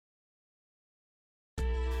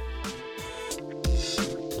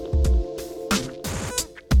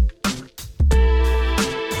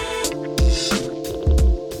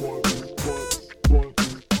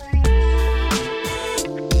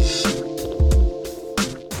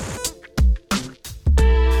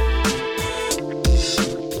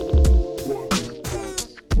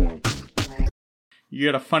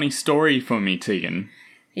you got a funny story for me, Tegan.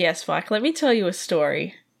 Yes, Spike, let me tell you a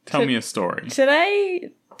story. Tell me a story. Today,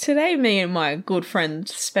 me and my good friend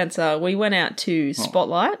Spencer, we went out to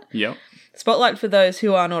Spotlight. Yep. Spotlight, for those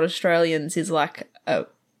who are not Australians, is like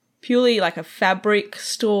purely like a fabric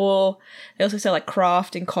store. They also sell like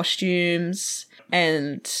craft and costumes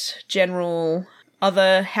and general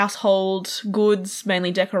other household goods,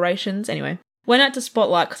 mainly decorations. Anyway, went out to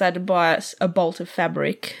Spotlight because I had to buy a bolt of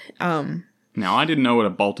fabric. Now, I didn't know what a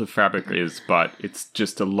bolt of fabric is, but it's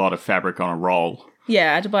just a lot of fabric on a roll.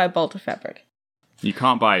 Yeah, I had to buy a bolt of fabric. You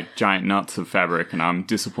can't buy giant nuts of fabric, and I'm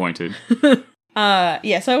disappointed. So I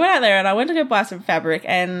went out there and I went to go buy some fabric,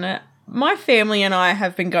 and my family and I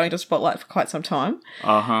have been going to Spotlight for quite some time.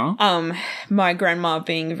 Uh-huh. My grandma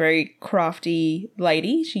being a very crafty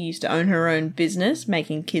lady. She used to own her own business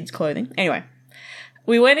making kids' clothing. Anyway,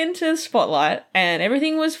 we went into Spotlight and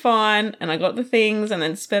everything was fine, and I got the things, and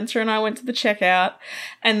then Spencer and I went to the checkout,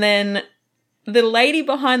 and then the lady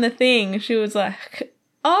behind the thing, she was like,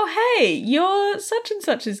 "Oh, hey, you're such and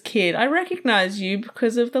such's kid. I recognize you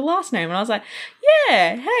because of the last name." And I was like,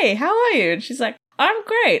 "Yeah, hey, how are you?" And she's like, "I'm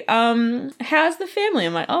great. How's the family?"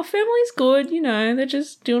 I'm like, "Oh, family's good. You know, they're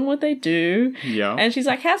just doing what they do." Yeah. And she's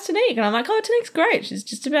like, "How's Tanique?" And I'm like, "Oh, Tanique's great. She's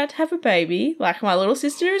just about to have a baby. Like, my little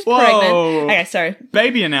sister is pregnant." Okay, sorry.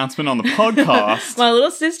 Baby announcement on the podcast. My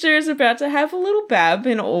little sister is about to have a little bab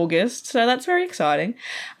in August, so that's very exciting.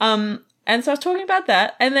 And so I was talking about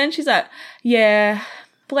that, and then she's like, "Yeah,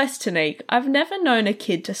 bless Tanique. I've never known a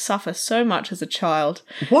kid to suffer so much as a child."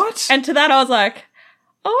 What? And to that I was like,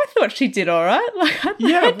 "Oh, I thought she did all right." Like,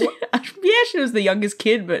 Yeah. yeah, she was the youngest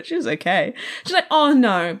kid, but she was okay. She's like, "Oh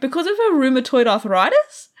no, because of her rheumatoid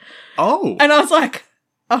arthritis?" Oh. And I was like,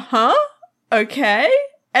 okay.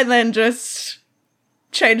 And then just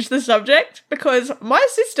changed the subject because my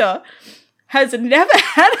sister has never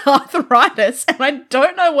had arthritis, and I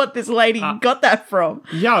don't know what this lady got that from.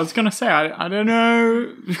 Yeah, I was going to say, I don't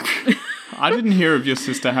know. I didn't hear of your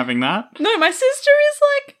sister having that. No, my sister is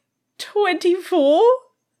like 24.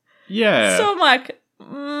 Yeah. So I'm like,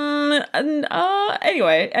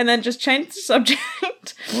 anyway, and then just changed the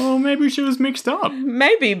subject. Well, maybe she was mixed up.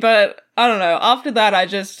 Maybe, but I don't know. After that, I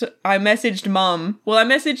messaged Mum. Well, I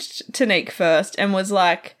messaged Tanique first and was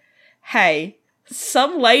like, "Hey,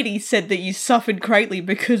 some lady said that you suffered greatly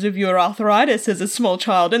because of your arthritis as a small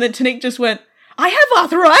child." And then Tanique just went, "I have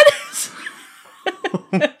arthritis!"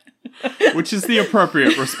 Which is the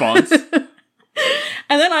appropriate response.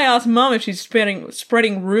 And then I asked Mum if she's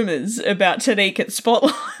spreading rumours about Tanique at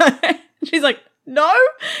Spotlight. She's like, "No."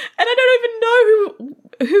 And I don't even know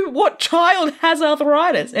what child has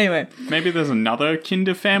arthritis. Anyway. Maybe there's another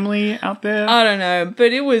Kinder family out there? I don't know,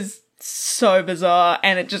 but it was so bizarre,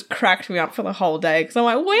 and it just cracked me up for the whole day, because I'm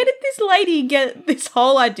like, where did this lady get this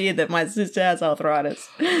whole idea that my sister has arthritis?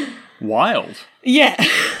 Wild. Yeah.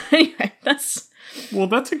 Anyway, Well,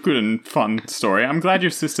 that's a good and fun story. I'm glad your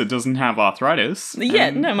sister doesn't have arthritis. Yeah,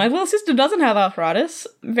 no, my little sister doesn't have arthritis.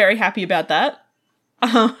 Very happy about that.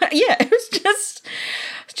 Yeah, it was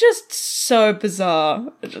just so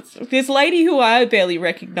bizarre. This lady who I barely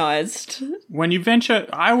recognised. When you venture,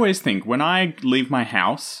 I always think, when I leave my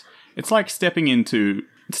house, it's like stepping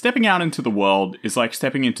out into the world is like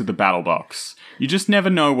stepping into the battle box. You just never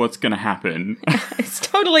know what's going to happen. It's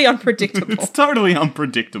totally unpredictable. It's totally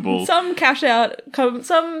unpredictable. Some checkout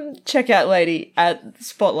lady at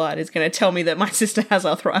Spotlight is going to tell me that my sister has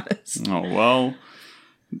arthritis. Oh, well,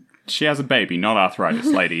 she has a baby, not arthritis,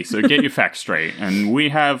 lady. So get your facts straight. And we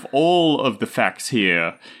have all of the facts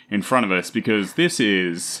here in front of us because this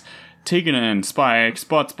is Tegan and Spike,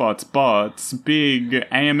 Spots, big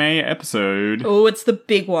AMA episode. Oh, it's the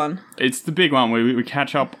big one. It's the big one where we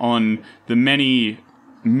catch up on the many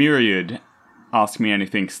myriad Ask Me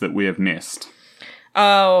Anythings that we have missed.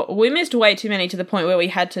 We missed way too many to the point where we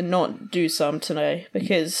had to not do some today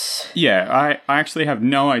because... Yeah, I actually have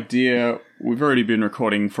no idea. We've already been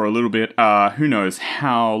recording for a little bit. Who knows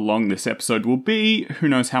how long this episode will be? Who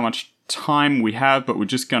knows how much time we have, but we're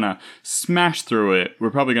just gonna smash through it. We're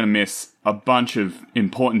probably gonna miss a bunch of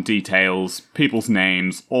important details, people's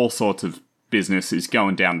names, all sorts of business is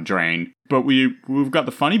going down the drain. But we've got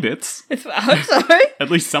the funny bits. I hope so. At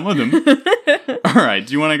least some of them. All right,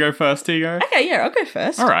 do you want to go first, Tigo? Okay, yeah, I'll go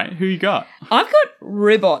first. All right, who you got? I've got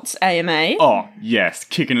Ribots AMA. Oh, yes,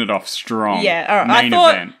 kicking it off strong. Yeah, all right. Main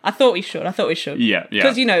event. I thought we should. Yeah.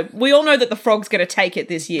 Because, we all know that the frog's going to take it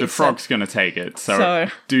this year. The frog's going to take it. So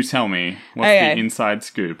do tell me, what's the inside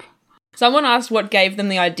scoop? Someone asked what gave them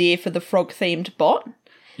the idea for the frog-themed bot.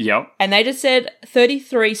 Yep. And they just said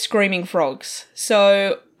 33 screaming frogs.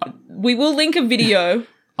 So we will link a video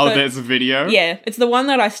Oh, So- there's a video? Yeah, it's the one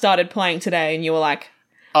that I started playing today, and you were like,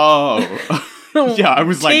 Oh. Yeah, I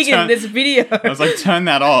was like, Tegan, this video. I was like, turn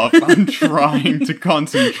that off. I'm trying to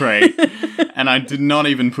concentrate. And I did not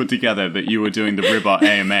even put together that you were doing the Ribot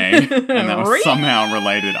AMA. And that was somehow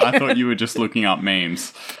related. I thought you were just looking up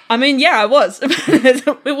memes. I mean, yeah, I was.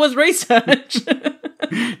 It was research.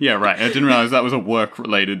 Yeah, right. I didn't realize that was a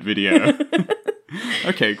work-related video.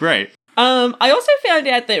 Okay, great. I also found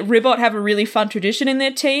out that Ribot have a really fun tradition in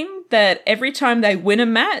their team that every time they win a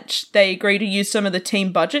match, they agree to use some of the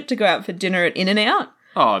team budget to go out for dinner at In-N-Out.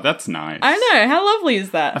 Oh, that's nice. I know, how lovely is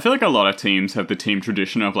I that? feel like a lot of teams have the team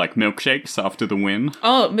tradition of like milkshakes after the win.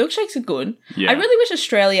 Oh, milkshakes are good. Yeah. I really wish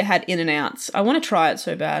Australia had In-N-Outs. I want to try it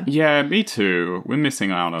so bad. Yeah, me too. We're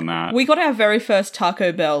missing out on that. We got our very first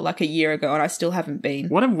Taco Bell like a year ago and I still haven't been.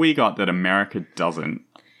 What have we got that America doesn't?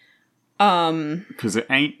 Because it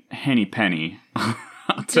ain't Henny Penny.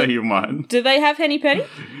 I'll tell you what. Do they have Henny Penny?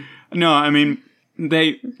 No, I mean,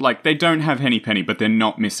 they don't have Henny Penny, but they're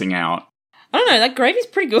not missing out. I don't know, that gravy's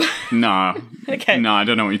pretty good. Nah. Okay. No, I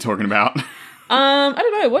don't know what you're talking about. I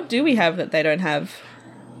don't know, what do we have that they don't have?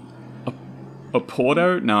 A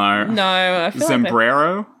Porto? No. No, I feel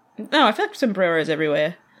Sombrero? I feel like sombreros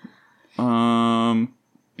everywhere.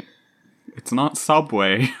 It's not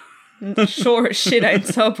Subway. Sure as shit ain't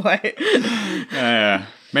Subway.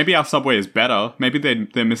 Maybe our Subway is better. Maybe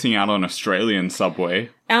they're missing out on Australian Subway.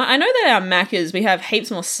 I know that our Macca's, we have heaps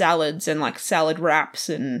more salads and like salad wraps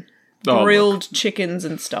and Oh, grilled chickens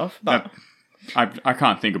and stuff, but I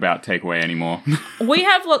can't think about takeaway anymore. we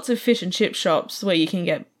have lots of fish and chip shops where you can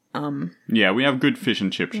get Yeah, we have good fish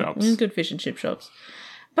and chip shops. good fish and chip shops.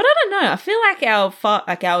 But I don't know. I feel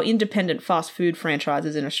like our independent fast food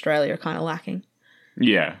franchises in Australia are kind of lacking.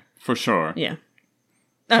 Yeah, for sure. Yeah.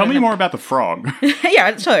 Tell me more about the frog.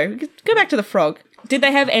 Yeah, so go back to the frog. Did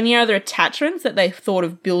they have any other attachments that they thought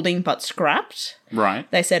of building but scrapped? Right.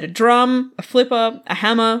 They said a drum, a flipper, a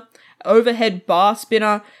hammer, overhead bar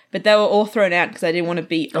spinner, but they were all thrown out because they didn't want to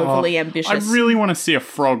be overly ambitious. I really want to see a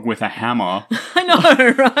frog with a hammer. I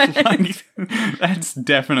know, right? Like, that's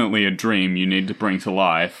definitely a dream you need to bring to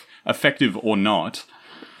life, effective or not.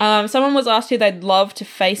 Someone was asked who they'd love to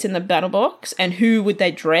face in the battle box and who would they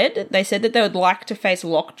dread. They said that they would like to face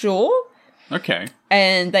Lockjaw, Okay.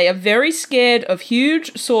 and they are very scared of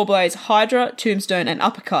Huge, Sawblaze, Hydra, Tombstone, and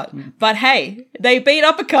Uppercut. But hey, they beat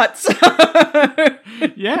Uppercut, so...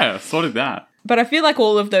 Yeah, so did that. But I feel like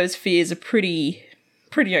all of those fears are pretty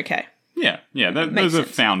okay. Yeah, those are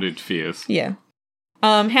founded fears. Yeah.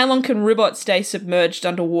 How long can Ribot stay submerged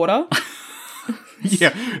underwater?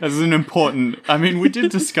 Yeah, as an important... I mean, we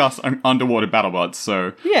did discuss underwater BattleBots,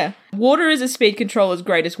 so Yeah. Water is a speed controller's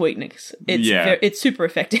greatest weakness. It's super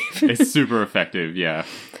effective. it's super effective, yeah.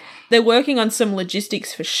 They're working on some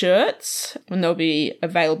logistics for shirts. When they'll be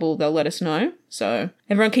available, they'll let us know. So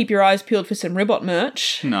everyone keep your eyes peeled for some Ribot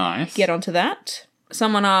merch. Nice. Get onto that.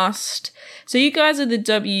 Someone asked, so you guys are the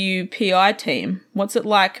WPI team. What's it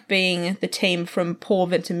like being the team from Paul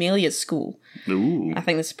Ventimiglia's school? Ooh. I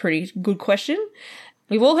think that's a pretty good question.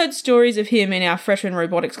 We've all heard stories of him in our freshman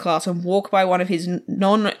robotics class and walk by one of his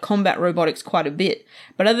non-combat robotics quite a bit.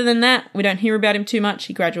 But other than that, we don't hear about him too much.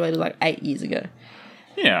 He graduated like 8 years ago.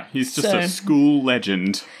 Yeah, he's just So- a school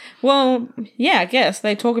legend. Well, yeah, I guess.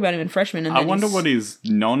 They talk about him in freshman. And I then wonder he's- what his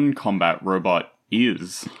non-combat robot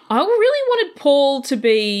is. I really wanted Paul to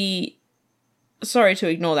be... Sorry to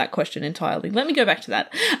ignore that question entirely. Let me go back to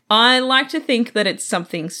that. I like to think that it's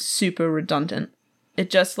something super redundant. It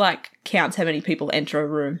just, like, counts how many people enter a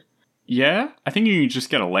room. Yeah? I think you can just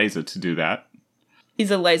get a laser to do that.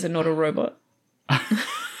 Is a laser not a robot?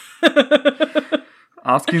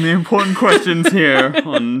 Asking the important questions here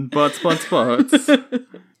on Butts.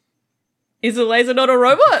 Is a laser not a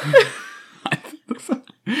robot?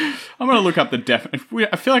 I'm going to look up the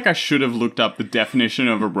I feel like I should have looked up the definition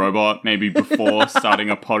of a robot maybe before starting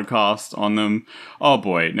a podcast on them. Oh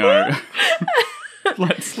boy, no.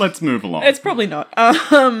 Let's move along. It's probably not. No,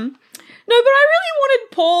 but I really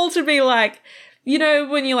wanted Paul to be like, you know,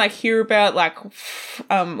 when you like hear about like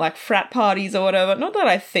frat parties or whatever. Not that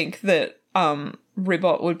I think that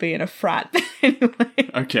Ribot would be in a frat, but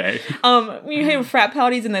anyway. Okay. You hear frat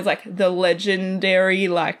parties and there's like the legendary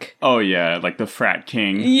like Oh yeah, like the frat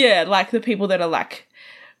king. yeah, like the people that are like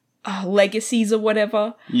legacies or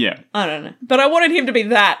whatever. Yeah. I don't know. But I wanted him to be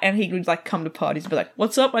that and he would like come to parties and be like,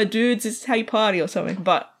 "What's up, my dudes? This is how you party," or something.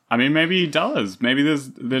 But I mean, maybe he does. Maybe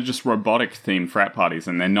they're just robotic themed frat parties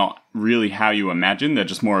and they're not really how you imagine. They're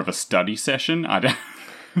just more of a study session. I don't...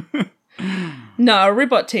 no, a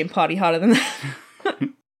Ribot team party harder than that.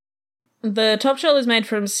 The top shell is made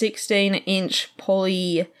from 16-inch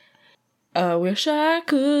poly I wish I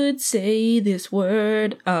could say this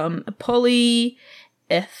word. Polyethylene?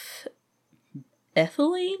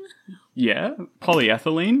 Yeah,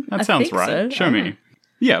 polyethylene? That I sounds think right. so. Show me.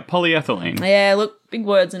 Yeah, polyethylene. Yeah, look, big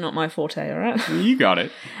words are not my forte, alright? You got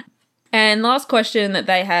it. And last question that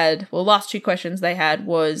they had, well, last two questions they had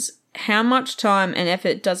was, how much time and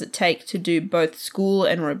effort does it take to do both school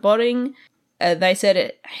and roboting? They said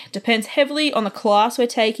it depends heavily on the class we're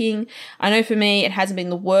taking. I know for me, it hasn't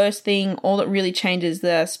been the worst thing. All that really changes is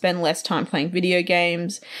that I spend less time playing video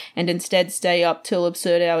games and instead stay up till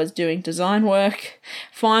absurd hours doing design work.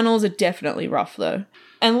 Finals are definitely rough though.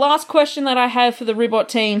 And last question that I have for the Ribot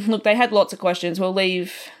team. Look, they had lots of questions. We'll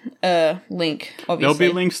leave a link, obviously.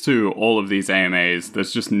 There'll be links to all of these AMAs.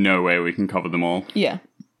 There's just no way we can cover them all. Yeah.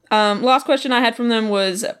 Last question I had from them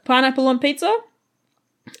was pineapple on pizza.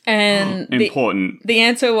 And important. The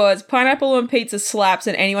answer was pineapple on pizza slaps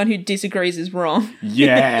and anyone who disagrees is wrong.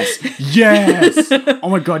 Yes. Yes. Oh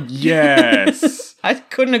my god, yes. I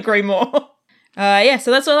couldn't agree more. Yeah,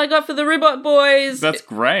 so that's all I got for the Ribot boys. That's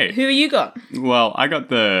great. Who you got? Well, I got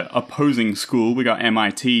the opposing school. We got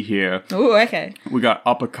MIT here. Oh, okay. We got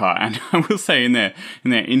Uppercut, and I will say in their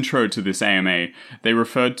intro to this AMA, they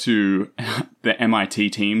referred to the MIT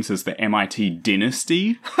teams as the MIT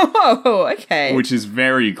dynasty. Oh, okay. Which is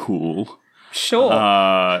very cool. Sure.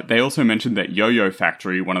 They also mentioned that Yo-Yo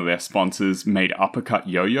Factory, one of their sponsors, made Uppercut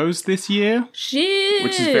yo-yos this year. Shit.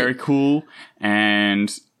 Which is very cool.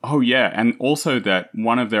 And oh yeah, and also that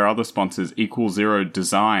one of their other sponsors, Equal Zero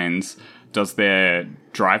Designs, does their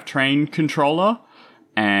drivetrain controller,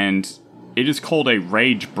 and it is called a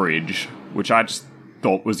Rage Bridge, which I just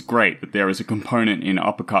thought was great, that there is a component in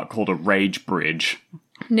Uppercut called a Rage Bridge.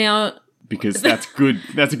 Now, because that's good.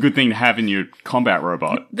 That's a good thing to have in your combat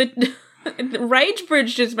robot. The Rage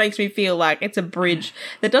Bridge just makes me feel like it's a bridge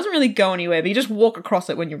that doesn't really go anywhere, but you just walk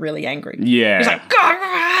across it when you're really angry. Yeah. It's like,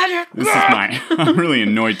 this is my... I'm really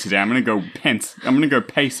annoyed today. I'm going to go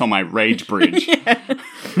pace on my Rage Bridge. Yeah.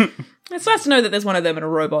 It's nice to know that there's one of them in a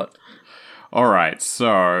robot. All right,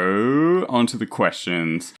 so on to the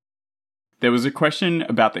questions. There was a question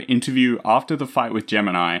about the interview after the fight with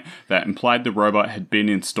Gemini that implied the robot had been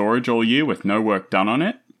in storage all year with no work done on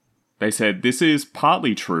it. They said this is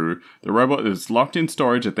partly true. The robot is locked in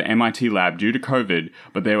storage at the MIT lab due to COVID,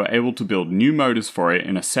 but they were able to build new motors for it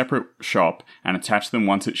in a separate shop and attach them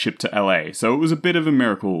once it shipped to LA. So it was a bit of a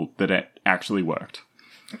miracle that it actually worked.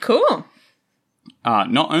 Cool.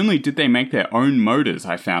 Not only did they make their own motors,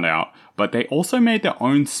 I found out, but they also made their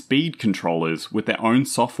own speed controllers with their own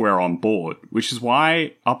software on board, which is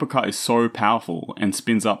why Uppercut is so powerful and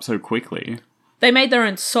spins up so quickly. They made their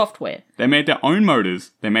own software. They made their own motors.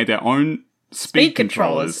 They made their own speed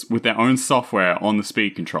controllers with their own software on the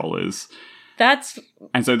speed controllers.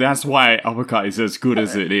 And so that's why Uppercut is as good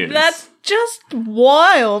as it is. That's just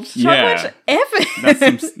wild. So much effort.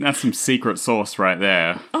 That's some secret sauce right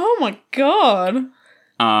there. Oh my god.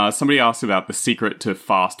 Somebody asked about the secret to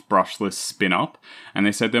fast brushless spin up, and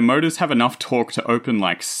they said their motors have enough torque to open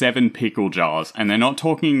like 7 pickle jars, and they're not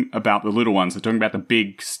talking about the little ones, they're talking about the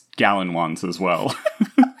big gallon ones as well.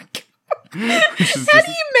 How do you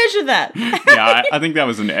measure that? Yeah, I think that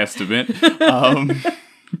was an estimate.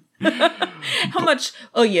 How much?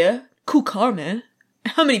 Oh yeah, cool car, man.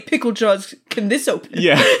 How many pickle jars can this open?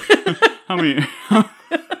 Yeah. How many?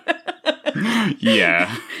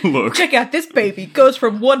 Yeah, look. Check out this baby. Goes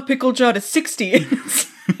from 1 pickle jar to 60.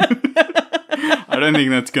 I don't think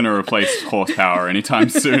that's going to replace horsepower anytime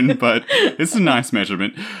soon, but it's a nice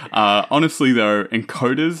measurement. Honestly, though,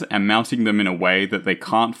 encoders and mounting them in a way that they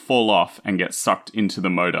can't fall off and get sucked into the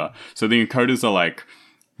motor. So the encoders are like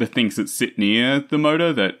the things that sit near the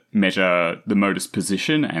motor that measure the motor's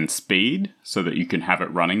position and speed so that you can have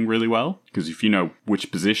it running really well. Because if you know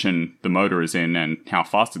which position the motor is in and how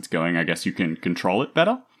fast it's going, I guess you can control it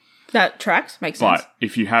better. That tracks. Makes sense. But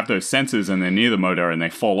if you have those sensors and they're near the motor and they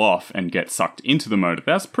fall off and get sucked into the motor,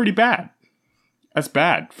 that's pretty bad. That's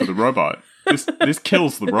bad for the robot. This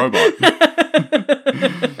kills the robot.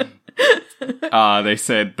 They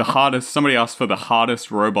said somebody asked for the hardest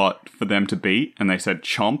robot for them to beat, and they said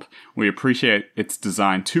Chomp. We appreciate its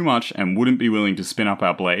design too much and wouldn't be willing to spin up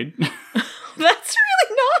our blade. That's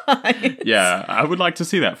really nice. Yeah, I would like to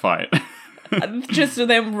see that fight. Just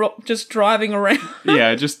them just driving around.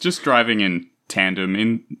 Yeah, just driving in tandem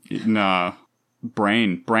in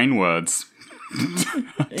brain words.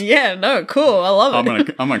 Yeah, no, cool. I love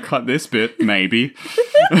it. I'm gonna cut this bit, maybe.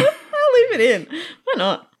 I'll leave it in. Why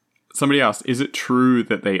not? Somebody asked, is it true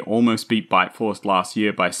that they almost beat Bite Force last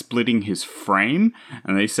year by splitting his frame?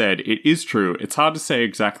 And they said, it is true. It's hard to say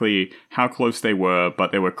exactly how close they were,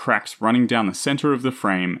 but there were cracks running down the center of the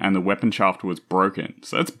frame and the weapon shaft was broken.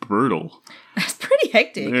 So that's brutal. That's pretty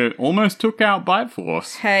hectic. It almost took out Bite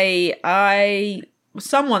Force. Hey,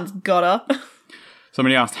 someone's gotta.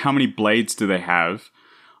 Somebody asked, how many blades do they have?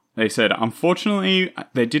 They said, unfortunately,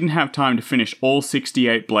 they didn't have time to finish all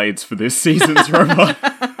 68 blades for this season's robot.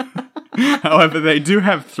 However, they do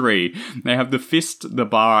have 3. They have the fist, the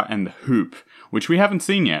bar, and the hoop, which we haven't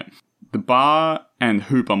seen yet. The bar and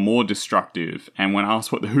hoop are more destructive, and when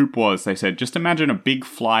asked what the hoop was, they said, just imagine a big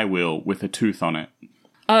flywheel with a tooth on it.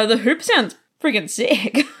 The hoop sounds friggin'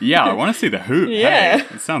 sick. Yeah, I want to see the hoop. Yeah.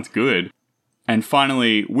 Hey, it sounds good. And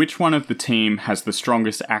finally, which one of the team has the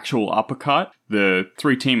strongest actual uppercut? The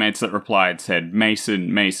 3 teammates that replied said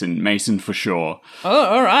Mason, Mason, Mason for sure.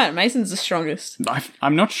 Oh, alright, Mason's the strongest.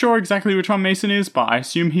 I'm not sure exactly which one Mason is, but I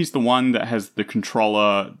assume he's the one that has the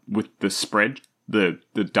controller with the spread, the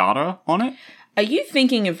data on it. Are you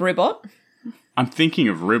thinking of Ribot? I'm thinking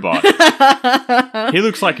of Ribot. He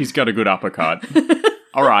looks like he's got a good uppercut.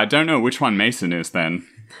 Alright, I don't know which one Mason is then.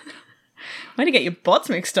 Way to get your bots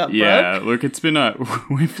mixed up, bro. Yeah, look,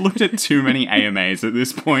 we've looked at too many AMAs at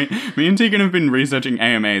this point. Me and Tegan have been researching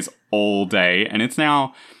AMAs all day, and it's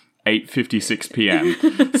now 8:56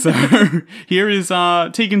 p.m. So here is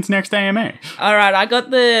Tegan's next AMA. All right, I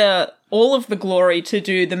got all of the glory to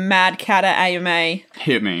do the Mad Catter AMA.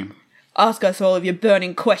 Hit me. Ask us all of your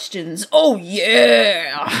burning questions. Oh,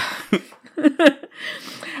 yeah!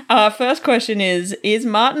 First question is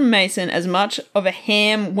Martin Mason as much of a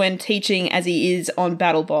ham when teaching as he is on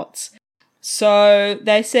BattleBots? So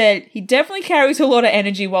they said he definitely carries a lot of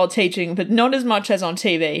energy while teaching, but not as much as on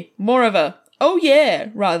TV. More of a, oh yeah,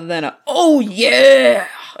 rather than a, oh yeah!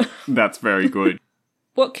 That's very good.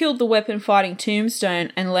 What killed the weapon fighting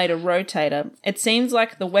Tombstone and later Rotator? It seems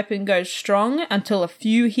like the weapon goes strong until a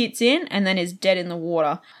few hits in and then is dead in the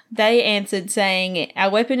water. They answered saying,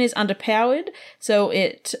 our weapon is underpowered, so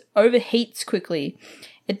it overheats quickly.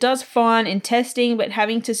 It does fine in testing, but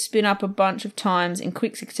having to spin up a bunch of times in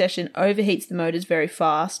quick succession overheats the motors very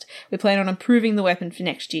fast. We plan on improving the weapon for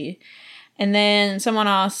next year. And then someone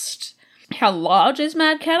asked, how large is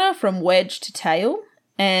Mad Catter from wedge to tail?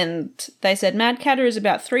 And they said Mad Catter is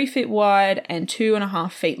about 3 feet wide and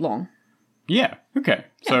 2.5 feet long. Yeah, okay.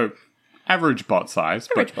 Yeah. So average bot size.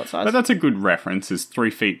 Average bot size. But that's a good reference, is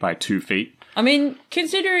 3 feet by 2 feet. I mean,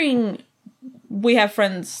 considering we have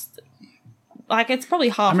friends, like, it's probably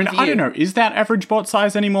half of you. I don't know, is that average bot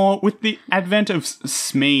size anymore? With the advent of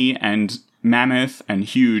SME and Mammoth and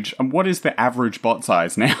Huge, what is the average bot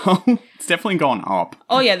size now? It's definitely gone up.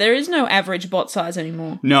 Oh yeah, there is no average bot size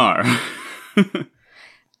anymore. No.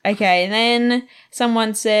 Okay, and then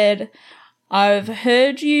someone said, I've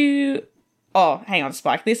heard you... Oh, hang on,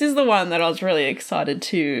 Spike. This is the one that I was really excited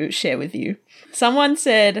to share with you. Someone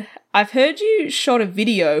said, I've heard you shot a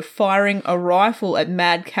video firing a rifle at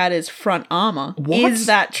Mad Catter's front armor. What? Is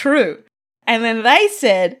that true? And then they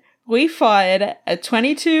said, we fired a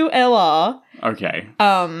 22 LR. Okay.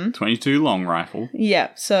 22 long rifle. Yeah,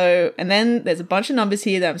 so, and then there's a bunch of numbers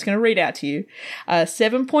here that I'm just going to read out to you.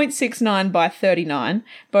 7.69 by 39,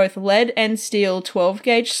 both lead and steel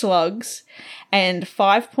 12-gauge slugs, and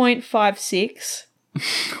 5.56.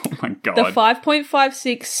 Oh my god. The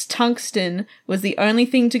 5.56 tungsten was the only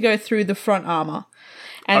thing to go through the front armor.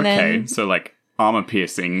 And then, so like armor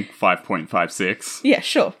piercing 5.56. Yeah,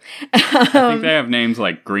 sure. I think they have names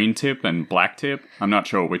like green tip and black tip. I'm not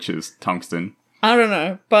sure which is tungsten. I don't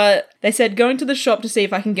know, but they said going to the shop to see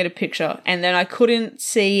if I can get a picture, and then I couldn't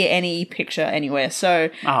see any picture anywhere, so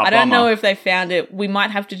I don't know if they found it. We might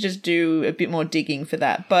have to just do a bit more digging for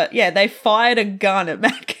that. But yeah, they fired a gun at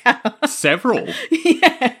Mad Catter. Several?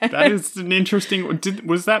 Yeah. That is an interesting...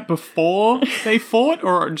 Was that before they fought,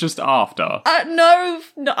 or just after? No,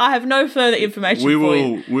 I have no further information for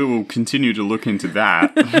you. We will continue to look into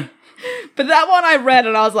that. But that one I read,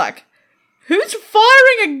 and I was like, who's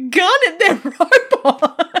firing a gun at their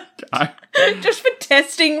robot? Just for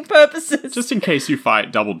testing purposes. Just in case you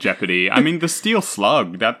fight Double Jeopardy. I mean, the steel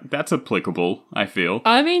slug, that's applicable, I feel.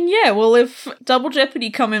 I mean, yeah, well, if Double Jeopardy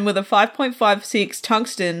come in with a 5.56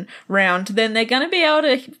 tungsten round, then they're going to be able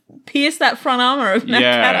to pierce that front armor of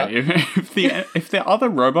Mad Catter. If the other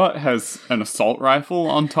robot has an assault rifle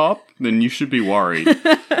on top, then you should be worried.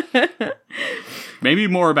 Maybe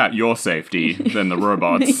more about your safety than the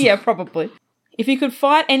robots. Yeah, probably. If you could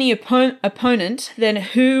fight any opponent, then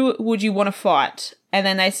who would you want to fight? And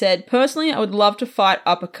then they said, personally, I would love to fight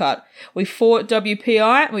Uppercut. We fought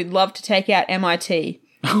WPI, and we'd love to take out MIT.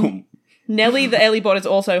 Nelly the Ellie bot is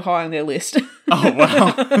also high on their list. Oh,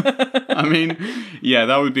 wow. I mean, yeah,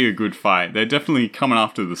 that would be a good fight. They're definitely coming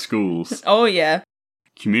after the schools. Oh, yeah.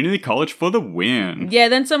 Community college for the win. Yeah,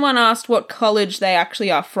 then someone asked what college they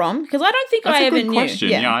actually are from, because I don't think That's I a ever good knew. question.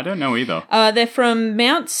 Yeah, I don't know either. They're from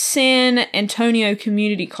Mount San Antonio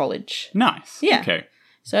Community College. Nice. Yeah. Okay.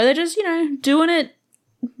 So they're just, doing it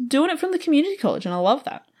from the community college, and I love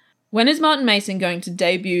that. When is Martin Mason going to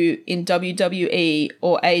debut in WWE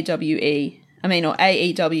or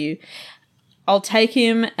AEW? I'll take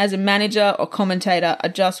him as a manager or commentator. I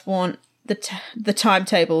just want the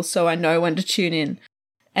timetable so I know when to tune in.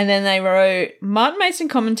 And then they wrote, Martin Mason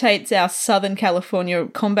commentates our Southern California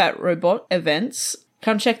combat robot events.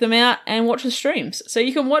 Come check them out and watch the streams. So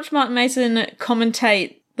you can watch Martin Mason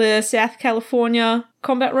commentate the South California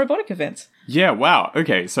combat robotic events. Yeah, wow.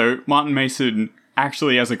 Okay, so Martin Mason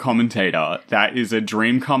actually as a commentator, that is a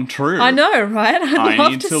dream come true. I know, right? I'd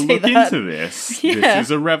love need to to see look that. into this. Yeah. This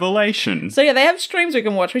is a revelation. So yeah, they have streams we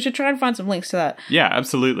can watch. We should try and find some links to that. Yeah,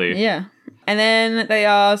 absolutely. Yeah. And then they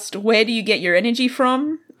asked, where do you get your energy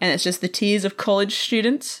from? And it's just the tears of college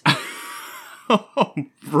students. Oh,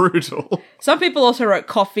 brutal. Some people also wrote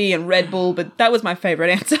coffee and Red Bull, but that was my favourite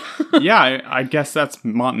answer. Yeah, I guess that's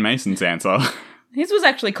Martin Mason's answer. His was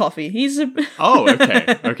actually coffee. Oh,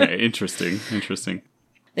 okay. Okay, interesting.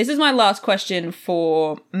 This is my last question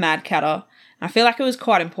for Mad Catter. I feel like it was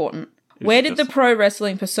quite important. Where did the pro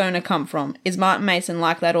wrestling persona come from? Is Martin Mason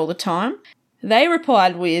like that all the time? They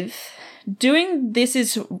replied with, doing This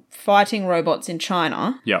Is Fighting Robots in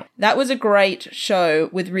China. Yeah. That was a great show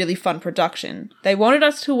with really fun production. They wanted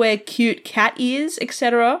us to wear cute cat ears,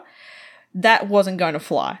 etc. That wasn't going to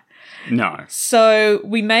fly. No. So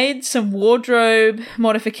we made some wardrobe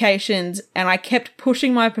modifications and I kept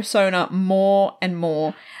pushing my persona more and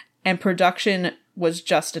more, and production was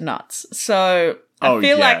just nuts. So I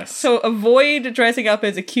feel like to avoid dressing up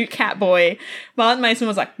as a cute cat boy, Martin Mason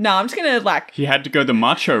was like, no, I'm just going to He had to go the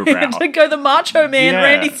macho to route. go the Macho Man, Yeah.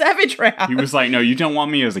 Randy Savage route. He was like, no, you don't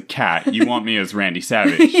want me as a cat. You want me as Randy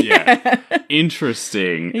Savage. Yeah.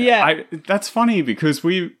 Interesting. Yeah. That's funny because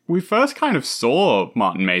we first kind of saw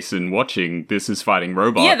Martin Mason watching This Is Fighting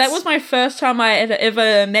Robots. Yeah, that was my first time I had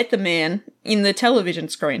ever met the man in the television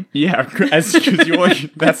screen. Yeah, because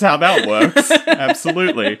that's how that works.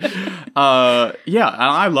 Absolutely. Yeah, and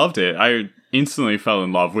I loved it. I instantly fell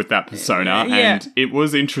in love with that persona, Yeah. and it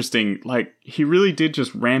was interesting. Like, he really did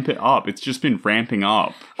just ramp it up. It's just been ramping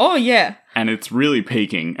up, Oh, yeah. and it's really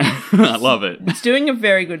peaking. I love it. It's doing a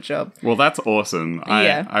very good job. Well, that's awesome.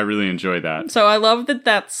 Yeah. I really enjoy that. So I love that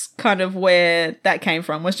that's kind of where that came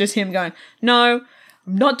from, was just him going, no,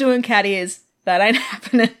 I'm not doing cat ears. That ain't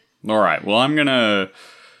happening. All right, well, I'm going to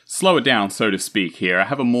slow it down, so to speak, here. I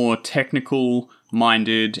have a more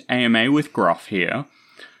technical-minded AMA with Gruff here.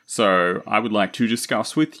 So I would like to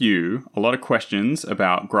discuss with you a lot of questions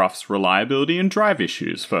about Gruff's reliability and drive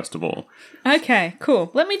issues, first of all. Okay,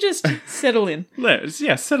 cool. Let me just settle in.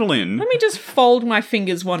 Settle in. Let me just fold my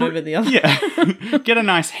fingers one over the other. Yeah. Get a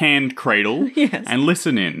nice hand cradle Yes. and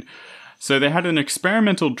listen in. So they had an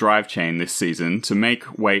experimental drive chain this season to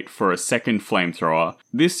make weight for a second flamethrower.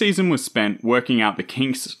 This season was spent working out the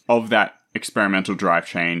kinks of that experimental drive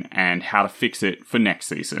chain and how to fix it for next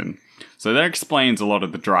season. So that explains a lot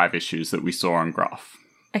of the drive issues that we saw on Gruff.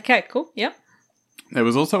 Okay, cool. Yep. There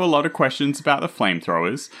was also a lot of questions about the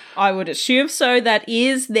flamethrowers. I would assume so. That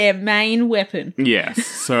is their main weapon. Yes,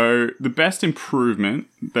 so the best improvement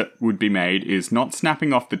that would be made is not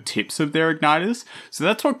snapping off the tips of their igniters. So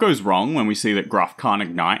that's what goes wrong when we see that Gruff can't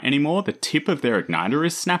ignite anymore. The tip of their igniter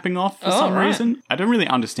is snapping off for some right. reason. I don't really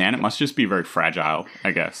understand. It must just be very fragile,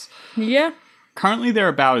 I guess. Yeah. Currently, they're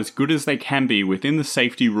about as good as they can be within the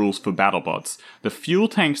safety rules for BattleBots. The fuel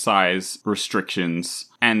tank size restrictions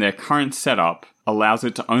and their current setup allows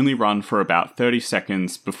it to only run for about 30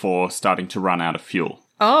 seconds before starting to run out of fuel.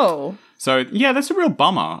 Oh. So, yeah, that's a real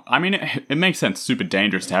bummer. I mean, it makes sense, super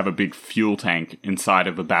dangerous to have a big fuel tank inside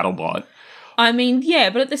of a BattleBot. I mean, yeah,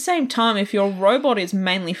 but at the same time, if your robot is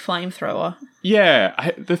mainly flamethrower...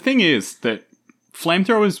 Yeah, the thing is that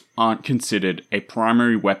flamethrowers aren't considered a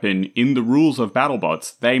primary weapon in the rules of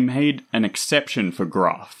BattleBots. They made an exception for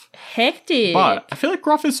Gruff. Hectic. But I feel like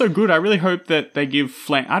Gruff is so good, I really hope that they give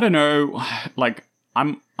I don't know, like,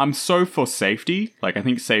 I'm so for safety. Like, I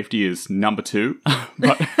think safety is number 2.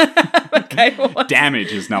 But Okay, well,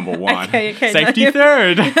 damage is number 1. Okay, Safety no.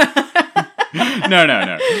 third.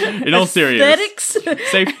 No. In all seriousness.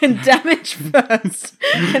 Aesthetics and damage first.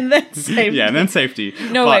 And then safety. Yeah, and then safety.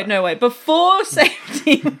 No, wait. Before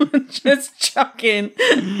safety, just chuck in.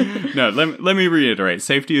 No, let me reiterate.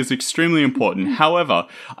 Safety is extremely important. However,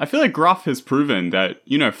 I feel like Gruff has proven that,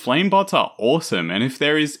 flame bots are awesome. And if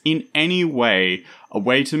there is in any way a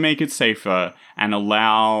way to make it safer and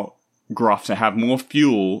allow Gruff to have more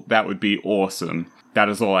fuel, that would be awesome. That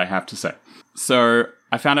is all I have to say. So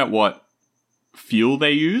I found out what fuel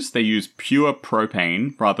they use. They use pure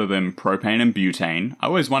propane rather than propane and butane. I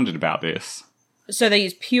always wondered about this. So they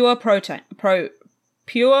use pure protein.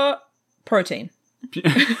 Pure protein.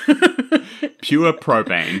 Pure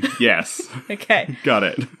propane. Yes. Okay. Got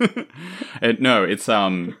it. No, it's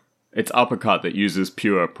Uppercut that uses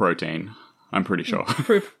pure protein. I'm pretty sure.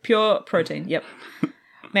 Pure protein. Yep.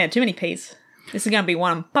 Man, too many P's. This is going to be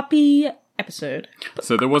one puppy episode.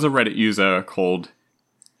 So there was a Reddit user called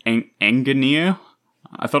Engineer.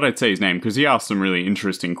 I thought I'd say his name because he asked some really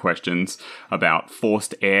interesting questions about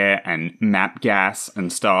forced air and map gas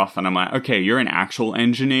and stuff. And I'm like, okay, you're an actual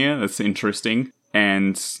engineer. That's interesting.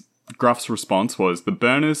 And Gruff's response was, the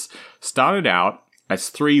burners started out as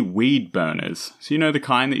 3 weed burners. So the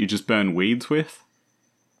kind that you just burn weeds with?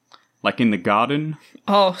 Like in the garden?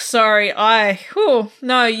 Oh, sorry.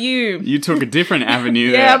 No, you. You took a different avenue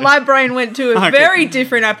Yeah, there. my brain went to a very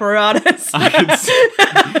different apparatus.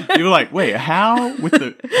 You were like, wait, how with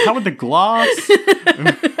the glass?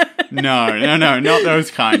 No, not those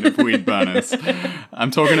kind of weed burners. I'm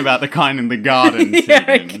talking about the kind in the garden.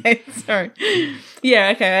 Yeah, okay, sorry. Yeah,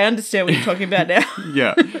 okay, I understand what you're talking about now.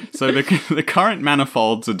 Yeah, so the current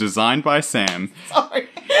manifolds are designed by Sam. Sorry.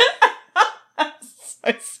 I'm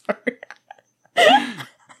so sorry.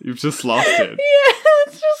 You've just lost it. Yeah,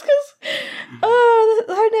 it's just because...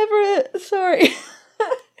 I never... Sorry.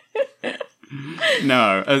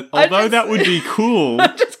 No, although that would be cool.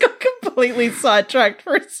 I just got completely sidetracked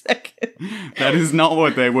for a second. That is not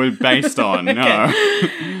what they were based on, Okay. no.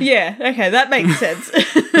 Yeah, okay, that makes sense.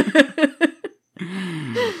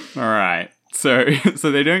 Alright. So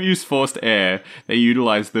they don't use forced air, they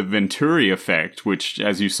utilize the Venturi effect, which,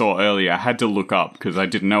 as you saw earlier, I had to look up because I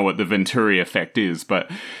didn't know what the Venturi effect is,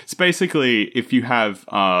 but it's basically if you have,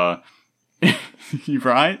 you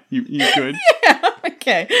right? You good? Yeah,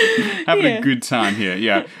 okay. Having a good time here,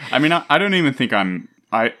 yeah. I mean, I don't even think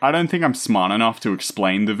I don't think I'm smart enough to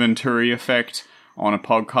explain the Venturi effect on a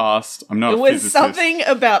podcast. I'm not a physicist. It was something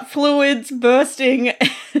about fluids bursting.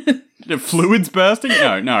 The fluids bursting?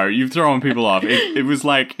 No, you've thrown people off. It was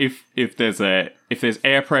like if there's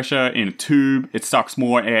air pressure in a tube, it sucks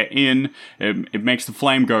more air in. It makes the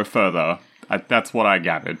flame go further. That's what I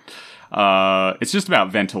gathered. It's just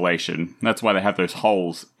about ventilation. That's why they have those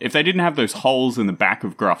holes. If they didn't have those holes in the back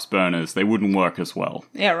of Gruff's burners, they wouldn't work as well.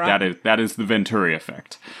 Yeah, right. That is the Venturi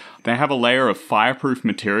effect. They have a layer of fireproof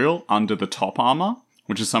material under the top armor,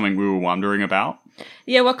 which is something we were wondering about.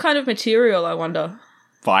 Yeah, what kind of material, I wonder?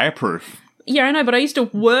 Fireproof. Yeah, I know, but I used to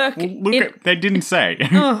work They didn't say.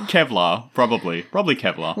 Kevlar, probably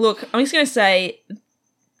Kevlar. Look, I'm just going to say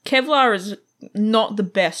Kevlar is not the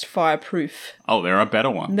best fireproof. Oh, there are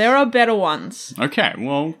better ones. There are better ones. Okay,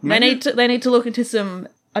 well, maybe... They need to look into some...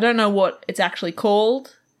 I don't know what it's actually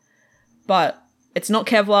called, but it's not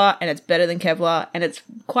Kevlar, and it's better than Kevlar, and it's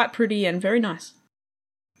quite pretty and very nice.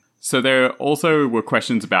 So there also were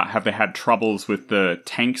questions about have they had troubles with the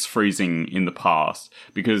tanks freezing in the past?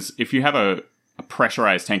 Because if you have a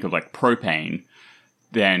pressurized tank of like propane,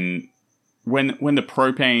 then when the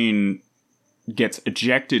propane gets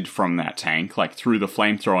ejected from that tank, like through the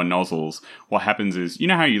flamethrower nozzles, what happens is, you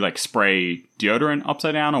know how you like spray deodorant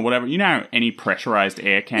upside down or whatever? You know how any pressurized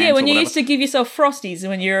air cans Yeah, when you whatever? used to give yourself Frosties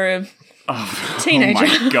when you were a teenager.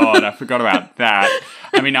 Oh my god, I forgot about that.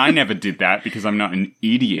 I mean, I never did that because I'm not an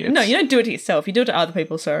idiot. No, you don't do it to yourself. You do it to other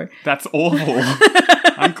people, sorry. That's awful.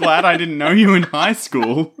 I'm glad I didn't know you in high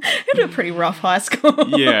school. You had a pretty rough high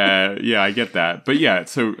school. Yeah, I get that. But yeah,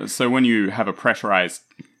 so when you have a pressurized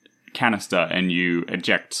canister and you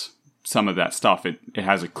eject some of that stuff, it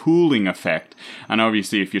has a cooling effect. And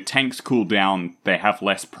obviously, if your tanks cool down, they have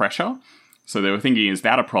less pressure. So they were thinking, is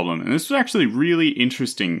that a problem? And this was actually really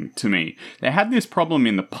interesting to me. They had this problem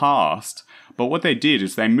in the past, but what they did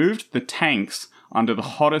is they moved the tanks under the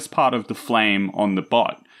hottest part of the flame on the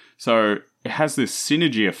bot. So it has this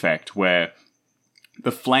synergy effect where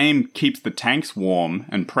the flame keeps the tanks warm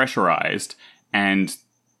and pressurized, and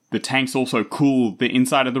the tanks also cool the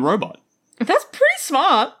inside of the robot. That's pretty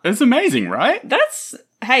smart. It's amazing, right?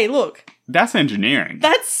 Hey, look. That's engineering.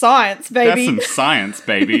 That's science, baby. That's some science,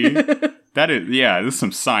 baby. There's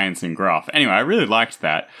some science in Gruff. Anyway, I really liked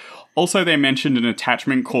that. Also, they mentioned an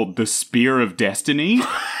attachment called the Spear of Destiny,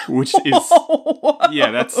 which is,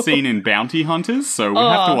 yeah, that's seen in Bounty Hunters, so we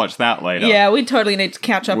have to watch that later. Yeah, we totally need to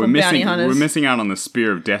catch up on Bounty Hunters. We're missing out on the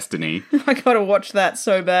Spear of Destiny. I gotta watch that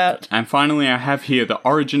so bad. And finally, I have here the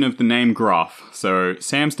origin of the name Gruff. So,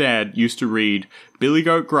 Sam's dad used to read Billy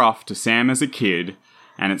Goat Gruff to Sam as a kid,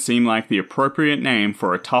 and it seemed like the appropriate name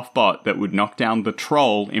for a tough bot that would knock down the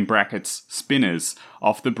troll, in brackets, spinners,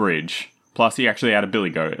 off the bridge. Plus, he actually had a billy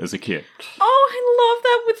goat as a kid. Oh, I love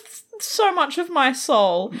that with so much of my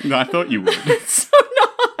soul. I thought you would. It's so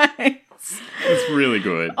nice. It's really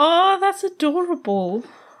good. Oh, that's adorable.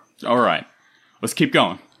 All right, let's keep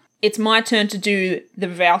going. It's my turn to do the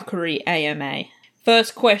Valkyrie AMA.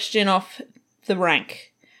 First question off the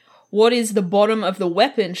rank. What is the bottom of the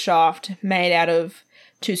weapon shaft made out of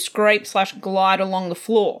to scrape/glide along the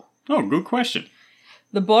floor? Oh, good question.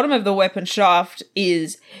 The bottom of the weapon shaft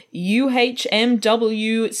is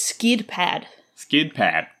UHMW skid pad. Skid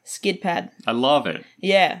pad. Skid pad. I love it.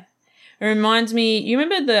 Yeah. It reminds me, you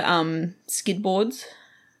remember the skid boards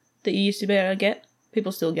that you used to be able to get?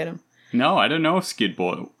 People still get them. No, I don't know a skid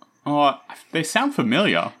board. Oh, they sound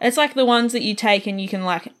familiar. It's like the ones that you take and you can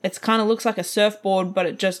it's kind of looks like a surfboard,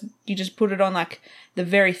 but you just put it on like the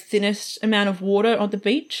very thinnest amount of water on the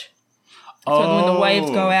beach. So when the waves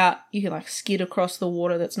go out, you can like skid across the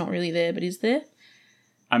water that's not really there, but is there.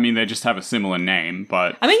 I mean, they just have a similar name,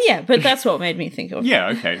 but... I mean, yeah, but that's what made me think of. Yeah,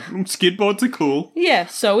 okay. Skid boards are cool. Yeah,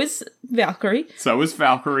 so is Valkyrie. So is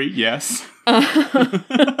Valkyrie, yes.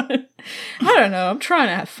 I don't know, I'm trying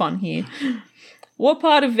to have fun here. What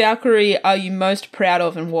part of Valkyrie are you most proud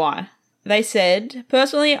of and why? They said,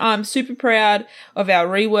 personally, I'm super proud of our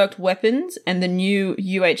reworked weapons and the new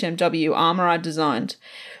UHMW armor I designed.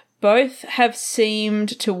 Both have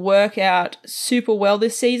seemed to work out super well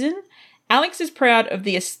this season. Alex is proud of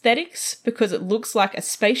the aesthetics because it looks like a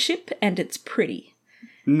spaceship and it's pretty.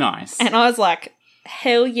 Nice. And I was like,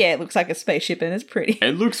 hell yeah, it looks like a spaceship and it's pretty.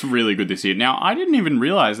 It looks really good this year. Now, I didn't even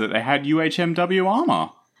realize that they had UHMW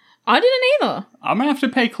armor. I didn't either. I'm going to have to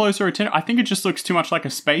pay closer attention. I think it just looks too much like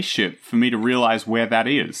a spaceship for me to realize where that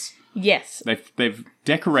is. Yes. They've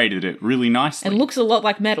decorated it really nicely. It looks a lot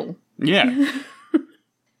like metal. Yeah.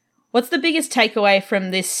 What's the biggest takeaway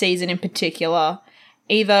from this season in particular?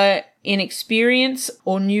 Either inexperience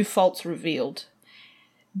or new faults revealed.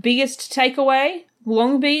 Biggest takeaway?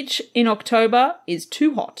 Long Beach in October is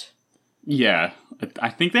too hot. Yeah. I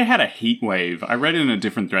think they had a heat wave. I read in a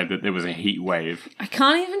different thread that there was a heat wave. I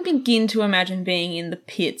can't even begin to imagine being in the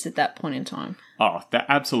pits at that point in time. Oh, the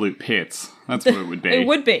absolute pits. That's what it would be. It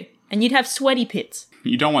would be. And you'd have sweaty pits.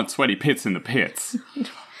 You don't want sweaty pits in the pits.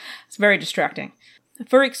 It's very distracting.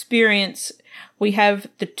 For experience, we have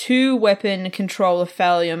the 2 weapon controller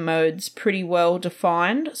failure modes pretty well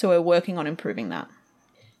defined, so we're working on improving that.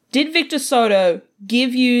 Did Victor Soto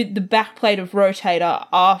give you the backplate of Rotator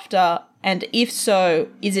after, and if so,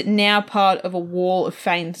 is it now part of a wall of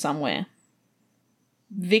fame somewhere?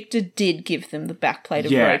 Victor did give them the backplate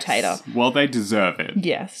of Rotator. Well, they deserve it.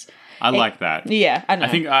 Yes. I like that. Yeah, I know. I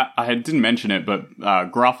think I didn't mention it,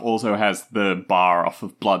 but Gruff also has the bar off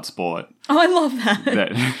of Bloodsport. Oh, I love that.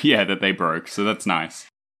 that they broke, so that's nice.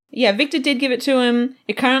 Yeah, Victor did give it to him.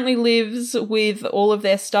 It currently lives with all of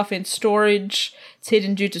their stuff in storage. It's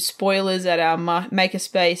hidden due to spoilers at our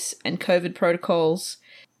makerspace and COVID protocols.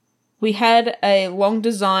 We had a long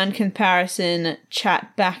design comparison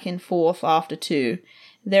chat back and forth after 2.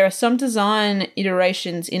 There are some design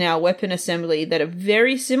iterations in our weapon assembly that are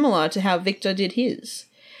very similar to how Victor did his.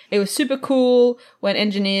 It was super cool when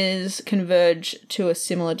engineers converge to a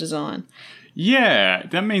similar design. Yeah,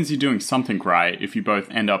 that means you're doing something right if you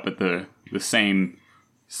both end up at the same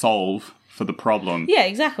solve for the problem. Yeah,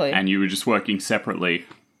 exactly. And you were just working separately.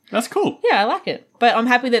 That's cool. Yeah, I like it. But I'm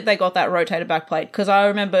happy that they got that rotator backplate because I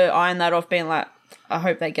remember eyeing that off being like, I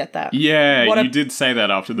hope they get that. Yeah, you did say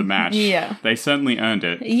that after the match. Yeah. They certainly earned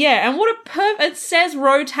it. Yeah, and what it says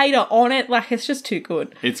rotator on it, like it's just too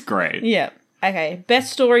good. It's great. Yeah. Okay,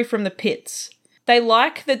 best story from the pits. They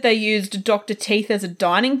like that they used Dr. Teeth as a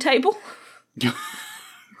dining table.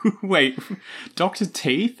 Wait, Dr.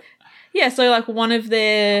 Teeth? Yeah, so like one of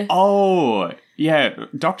their... Oh, yeah,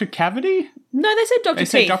 Dr. Cavity? No, they said Dr.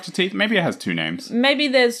 Teeth. They said Dr. Teeth? Maybe it has 2 names. Maybe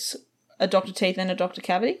there's a Dr. Teeth and a Dr.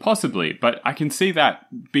 Cavity? Possibly, but I can see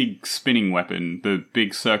that big spinning weapon, the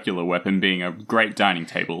big circular weapon, being a great dining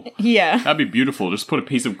table. Yeah. That'd be beautiful. Just put a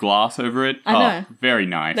piece of glass over it. I know. Very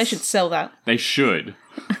nice. They should sell that. They should.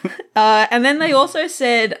 And then they also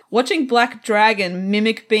said watching Black Dragon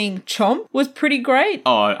mimic being Chomp was pretty great.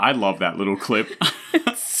 Oh, I love that little clip.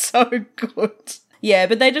 It's so good. Yeah,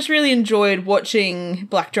 but they just really enjoyed watching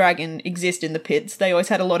Black Dragon exist in the pits. They always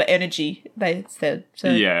had a lot of energy, they said.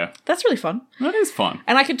 So Yeah. that's really fun. That is fun.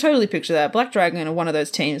 And I could totally picture that. Black Dragon are one of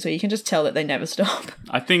those teams where you can just tell that they never stop.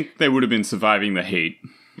 I think they would have been surviving the heat.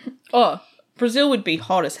 Oh, Brazil would be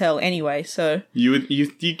hot as hell anyway, so... You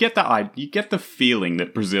get the feeling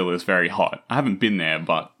that Brazil is very hot. I haven't been there,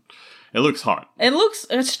 but it looks hot.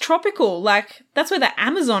 It's tropical. Like, that's where the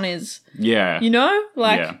Amazon is. Yeah. You know?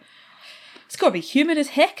 Like, yeah. It's gotta be humid as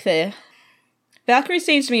heck there. Valkyrie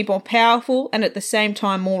seems to be more powerful and at the same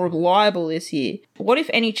time more reliable this year. What, if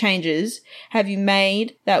any, changes have you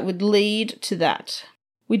made that would lead to that?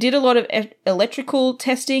 We did a lot of electrical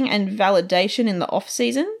testing and validation in the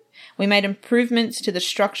off-season. We made improvements to the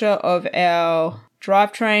structure of our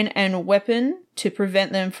drivetrain and weapon to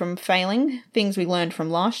prevent them from failing, things we learned from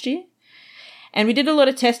last year. And we did a lot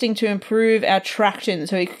of testing to improve our traction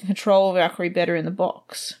so we can control Valkyrie better in the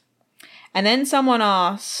box. And then someone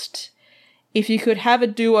asked, if you could have a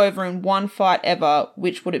do-over in one fight ever,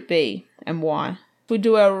 which would it be and why? We'd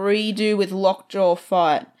do our redo with Lockjaw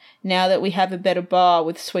fight now that we have a better bar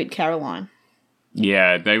with Sweet Caroline.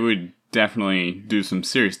 Yeah, they would definitely do some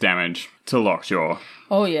serious damage to Lockjaw.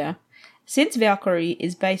 Oh yeah. Since Valkyrie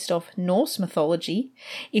is based off Norse mythology,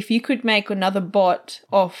 if you could make another bot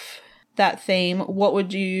off that theme, what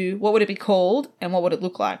would it be called and what would it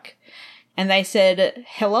look like? And they said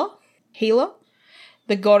Hela,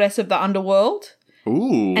 the goddess of the underworld.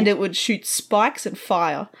 Ooh. And it would shoot spikes and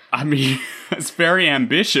fire. I mean, it's very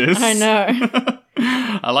ambitious. I know.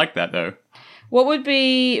 I like that though. What would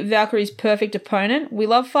be Valkyrie's perfect opponent? We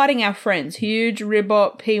love fighting our friends. Huge,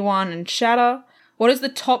 Ribbot, P1 and Shatter. What is the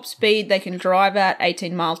top speed they can drive at?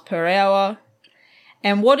 18 miles per hour.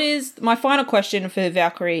 And my final question for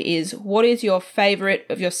Valkyrie is, what is your favourite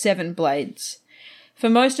of your 7 blades? For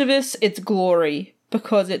most of us, it's Glory,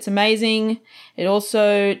 because it's amazing. It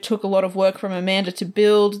also took a lot of work from Amanda to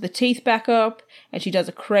build the teeth back up, and she does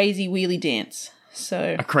a crazy wheelie dance.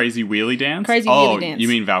 So a crazy wheelie dance? Wheelie dance. You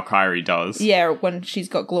mean Valkyrie does? Yeah, when she's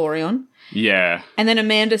got Glory on. Yeah. And then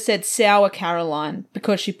Amanda said Sour Caroline,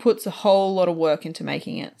 because she puts a whole lot of work into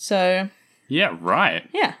making it. So... Yeah, right.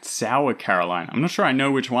 Yeah. Sour Caroline. I'm not sure I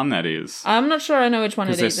know which one that is. I'm not sure I know which one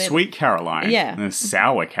it is. Because there's Sweet Caroline. Yeah. And there's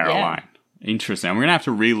Sour Caroline. Yeah. Interesting. We're going to have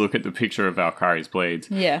to relook at the picture of Valkyrie's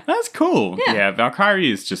blades. Yeah. That's cool. Yeah. Valkyrie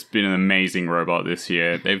has just been an amazing robot this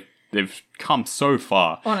year. They've come so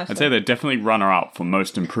far. Honestly. I'd say they're definitely runner-up for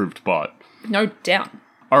most improved bot. No doubt.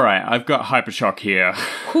 All right, I've got Hypershock here.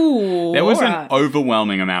 Cool. There was an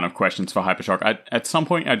overwhelming amount of questions for Hypershock. At some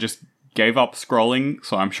point, I just gave up scrolling,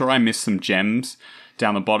 so I'm sure I missed some gems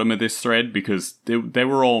down the bottom of this thread because they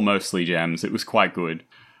were all mostly gems. It was quite good.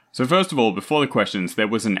 So first of all, before the questions, there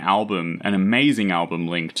was an amazing album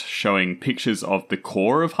linked showing pictures of the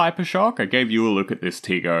core of Hypershock. I gave you a look at this,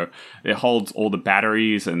 Tigo. It holds all the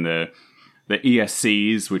batteries and the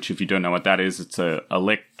ESCs, which if you don't know what that is, it's a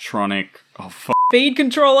electronic... Speed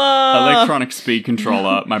controller! Electronic speed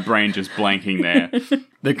controller. My brain just blanking there.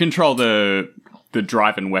 They control the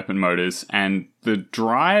drive and weapon motors, and the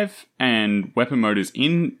drive and weapon motors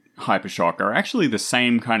in Hypershock are actually the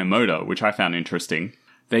same kind of motor, which I found interesting.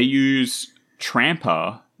 They use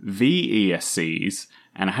Tramper VESCs,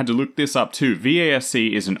 and I had to look this up too.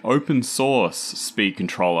 VESC is an open source speed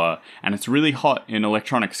controller, and it's really hot in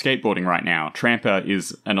electronic skateboarding right now. Tramper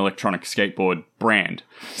is an electronic skateboard brand.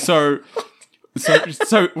 So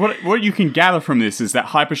what you can gather from this is that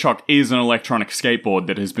Hypershock is an electronic skateboard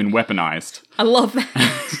that has been weaponized. I love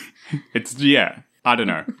that. I don't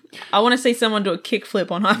know. I want to see someone do a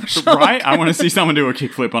kickflip on Hypershock. Right? I want to see someone do a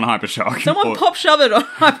kickflip on Hypershock. Someone pop shove it on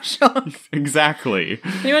Hypershock. Exactly.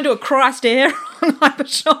 Anyone do a Christ air on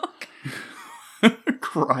Hypershock?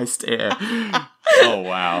 Christ air. Oh,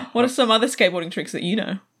 wow. What are some other skateboarding tricks that you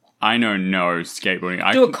know? I know no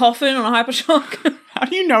skateboarding. Do a coffin on a Hypershock? How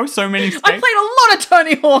do you know so many I played a lot of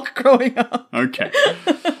Tony Hawk growing up. Okay.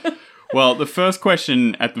 Well, the first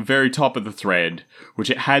question at the very top of the thread, which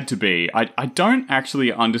it had to be, I don't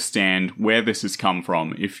actually understand where this has come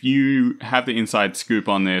from. If you have the inside scoop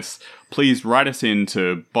on this, please write us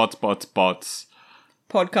into bots.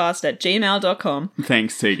 podcast@gmail.com.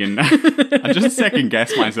 Thanks, Tegan. I just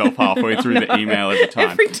second-guess myself halfway through the email every time.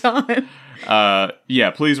 Every time.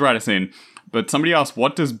 Yeah, please write us in. But somebody asked,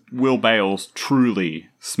 what does Will Bales truly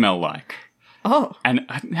smell like? Oh. And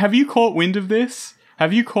have you caught wind of this?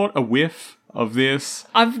 Have you caught a whiff of this?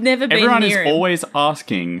 I've never been Everyone near is him. always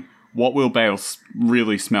asking what Will Bales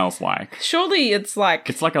really smells like. Surely it's like...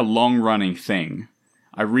 It's like a long-running thing.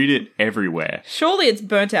 I read it everywhere. Surely it's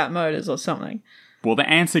burnt out motors or something. Well, the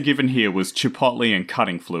answer given here was chipotle and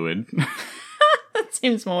cutting fluid. That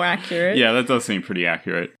seems more accurate. Yeah, that does seem pretty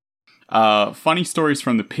accurate. Funny stories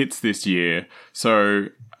from the pits this year. So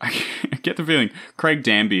I get the feeling Craig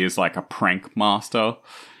Danby is like a prank master,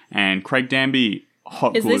 and Craig Danby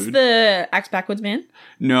hot Is glued. this the Axe Backwards man?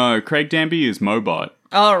 No, Craig Danby is Mobot.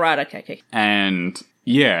 Oh, right. Okay. And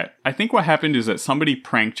yeah, I think what happened is that somebody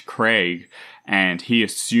pranked Craig and he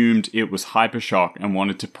assumed it was Hypershock and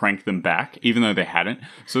wanted to prank them back, even though they hadn't.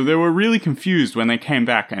 So they were really confused when they came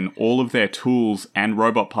back and all of their tools and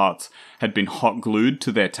robot parts had been hot glued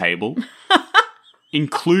to their table,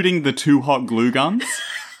 including the 2 hot glue guns.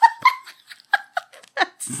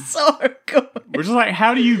 So good. Which is like,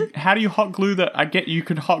 how do you hot glue that? I get you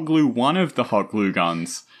could hot glue one of the hot glue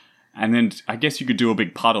guns, and then I guess you could do a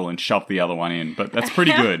big puddle and shove the other one in, but that's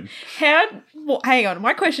pretty good. Well, hang on.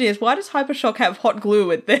 My question is, why does Hypershock have hot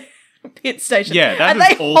glue at their pit station? Yeah, that Are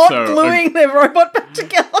is they also hot gluing their robot back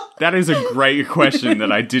together? That is a great question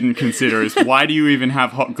that I didn't consider, is why do you even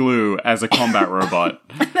have hot glue as a combat robot?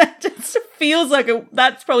 That just feels like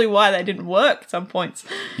that's probably why they didn't work at some points.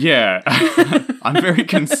 Yeah, I'm very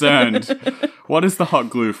concerned. What is the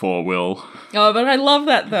hot glue for, Will? Oh, but I love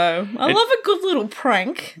that though. I love a good little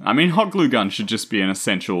prank. I mean, hot glue gun should just be an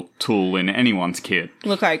essential tool in anyone's kit.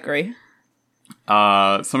 Look, I agree.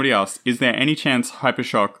 Somebody asked, is there any chance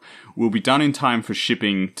Hypershock will be done in time for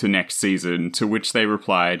shipping to next season? To which they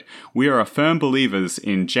replied, we are firm believers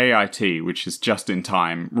in JIT, which is just in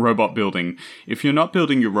time, robot building. If you're not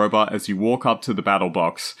building your robot as you walk up to the battle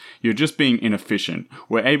box, you're just being inefficient.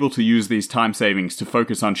 We're able to use these time savings to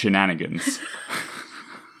focus on shenanigans.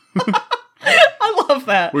 I love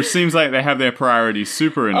that. Which seems like they have their priorities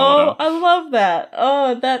super in Oh, order. I love that.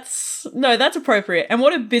 Oh, that's appropriate. And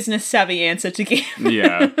what a business savvy answer to give.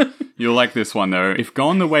 Yeah. You'll like this one, though. If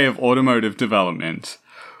gone the way of automotive development,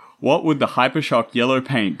 what would the Hypershock yellow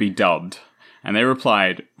paint be dubbed? And they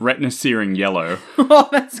replied, Retina Searing Yellow. Oh,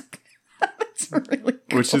 that's really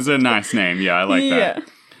cool. Which is a nice name. Yeah, I like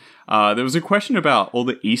that. There was a question about all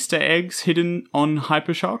the Easter eggs hidden on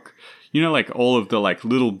Hypershock. You know, like all of the like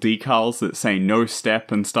little decals that say no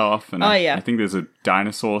step and stuff. And I think there's a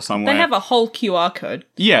dinosaur somewhere. They have a whole QR code.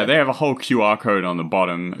 Yeah, they have a whole QR code on the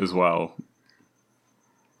bottom as well.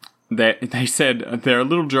 They said there are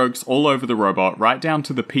little jokes all over the robot, right down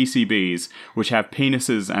to the PCBs, which have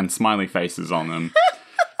penises and smiley faces on them.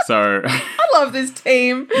 So I love this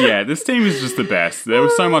team. yeah, this team is just the best. There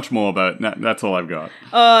was so much more, but that's all I've got.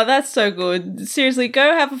 Oh, that's so good. Seriously,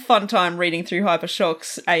 go have a fun time reading through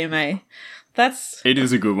Hypershock's AMA. It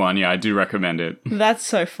is a good one. Yeah, I do recommend it. That's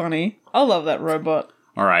so funny. I love that robot.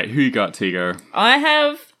 All right, who you got, Tigo? I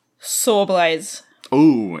have Sawblaze.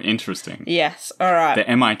 Ooh, interesting. Yes, all right. The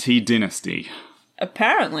MIT dynasty.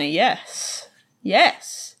 Apparently, yes.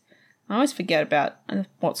 Yes. I always forget about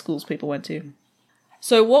what schools people went to.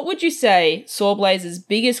 So what would you say Sawblaze's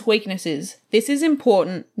biggest weakness is? This is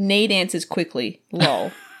important. Need answers quickly.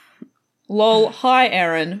 Lol. Lol. Hi,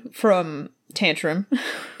 Aaron from Tantrum.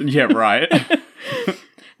 Yeah, right.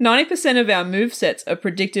 90% of our movesets are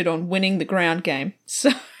predicted on winning the ground game. So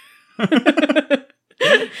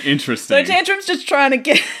Interesting. So Tantrum's just trying to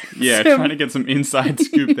get trying to get some inside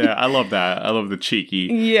scoop there. I love that. I love the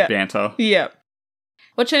cheeky banter. Yeah.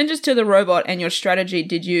 What changes to the robot and your strategy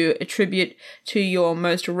did you attribute to your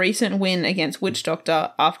most recent win against Witch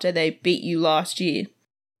Doctor after they beat you last year?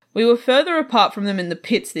 We were further apart from them in the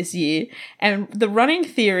pits this year, and the running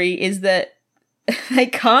theory is that they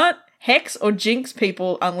can't hex or jinx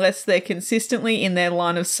people unless they're consistently in their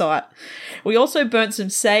line of sight. We also burnt some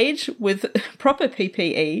sage with proper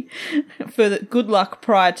PPE for the good luck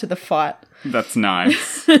prior to the fight. That's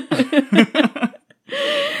nice.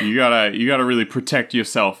 You gotta really protect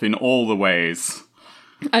yourself in all the ways.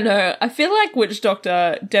 I know. I feel like Witch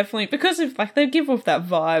Doctor definitely, because if like they give off that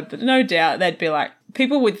vibe, but no doubt they'd be like,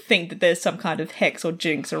 people would think that there's some kind of hex or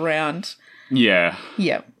jinx around. Yeah.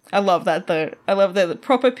 Yeah. I love that though. I love the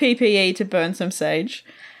proper PPE to burn some sage.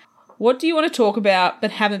 What do you want to talk about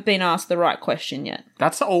but haven't been asked the right question yet?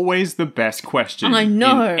 That's always the best question. I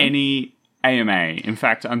know. In any AMA. In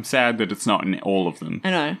fact, I'm sad that it's not in all of them. I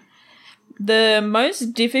know. The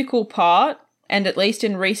most difficult part, and at least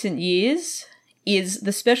in recent years, is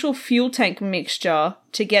the special fuel tank mixture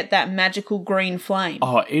to get that magical green flame.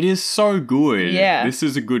 Oh, it is so good. Yeah. This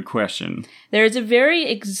is a good question. There is a very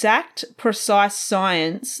exact, precise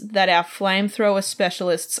science that our flamethrower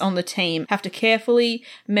specialists on the team have to carefully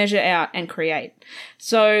measure out and create.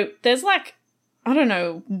 So there's like, I don't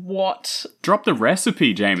know what. Drop the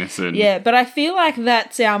recipe, Jameson. Yeah, but I feel like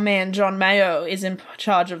that's our man John Mayo is in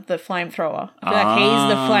charge of the flamethrower. I feel like he's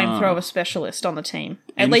the flamethrower specialist on the team.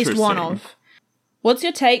 At least one of. What's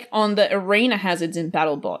your take on the arena hazards in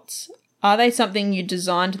BattleBots? Are they something you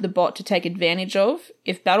designed the bot to take advantage of?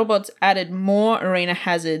 If BattleBots added more arena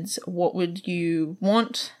hazards, what would you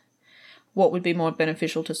want? What would be more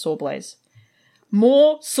beneficial to Sawblaze?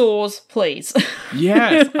 More saws, please.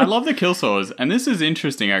 Yes, I love the kill saws. And this is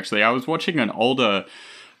interesting, actually. I was watching an older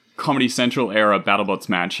Comedy Central era BattleBots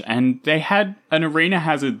match, and they had an arena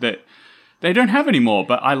hazard that they don't have anymore,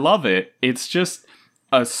 but I love it. It's just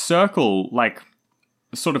a circle, like,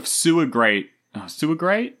 sort of sewer grate. Sewer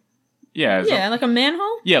grate? Yeah. Yeah, like a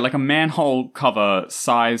manhole? Yeah, like a manhole cover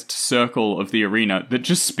sized circle of the arena that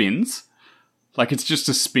just spins. Like it's just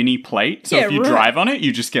a spinny plate. So Yeah, if you right. drive on it,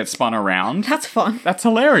 you just get spun around. That's fun. That's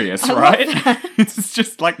hilarious, I love right? that. It's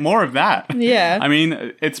just like more of that. Yeah. I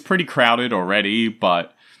mean, it's pretty crowded already,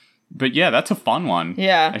 but yeah, that's a fun one.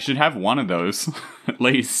 Yeah. I should have one of those, at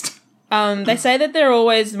least. They say that they're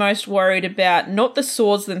always most worried about not the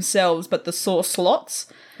saws themselves, but the saw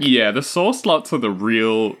slots. Yeah, the saw slots are the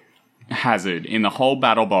real hazard in the whole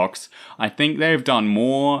battle box. I think they've done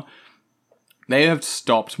more. They have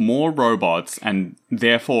stopped more robots and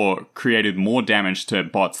therefore created more damage to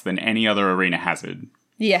bots than any other arena hazard.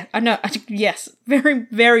 Yeah, I know. Yes, very,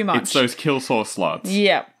 very much. It's those kill saw slots.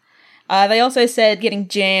 Yeah. They also said getting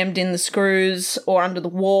jammed in the screws or under the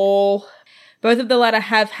wall. Both of the latter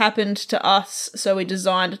have happened to us, so we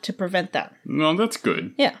designed to prevent that. No, that's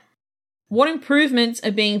good. Yeah. What improvements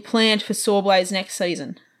are being planned for Sawblaze next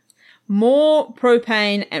season? More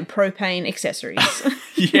propane and propane accessories.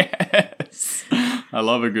 Yes. I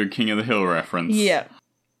love a good King of the Hill reference. Yeah.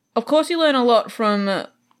 Of course you learn a lot from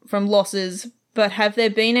losses, but have there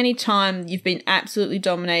been any time you've been absolutely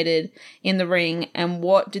dominated in the ring, and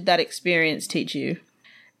what did that experience teach you?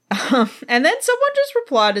 And then someone just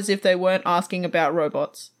replied as if they weren't asking about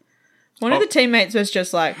robots. One of the teammates was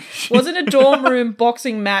just like, was in a dorm room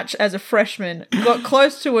boxing match as a freshman, got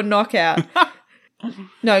close to a knockout.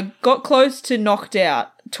 No, got close to knocked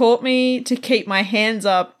out. Taught me to keep my hands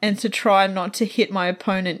up and to try not to hit my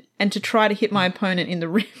opponent, and to try to hit my opponent in the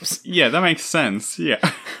ribs. Yeah, that makes sense. Yeah.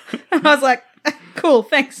 And I was like, cool,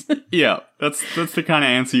 thanks. Yeah, that's the kind of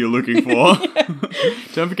answer you're looking for.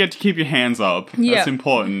 Don't forget to keep your hands up. Yeah. That's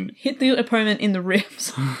important. Hit the opponent in the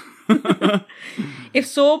ribs. If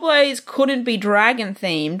Sawblaze couldn't be dragon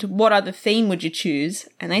themed, what other theme would you choose?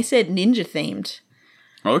 And they said ninja themed.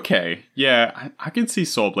 Okay, yeah, I can see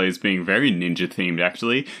Sawblaze being very ninja themed,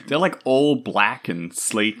 actually. They're like all black and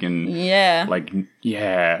sleek and Yeah. like,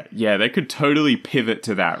 yeah, they could totally pivot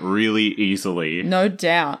to that really easily. No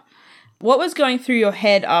doubt. What was going through your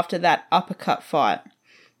head after that uppercut fight?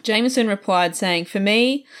 Jameson replied saying, for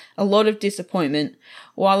me, a lot of disappointment.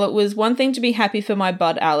 While it was one thing to be happy for my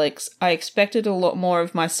bud Alex, I expected a lot more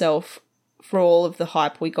of myself for all of the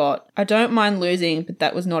hype we got. I don't mind losing, but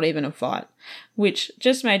that was not even a fight, which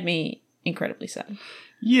just made me incredibly sad.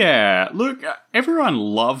 Yeah, look, everyone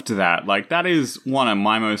loved that. Like, that is one of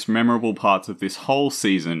my most memorable parts of this whole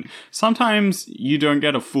season. Sometimes you don't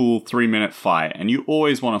get a full 3-minute fight, and you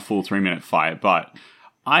always want a full 3-minute fight, but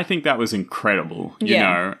I think that was incredible, you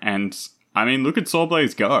know? And, I mean, look at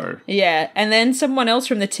Sawblaze go. Yeah, and then someone else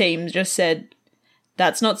from the team just said,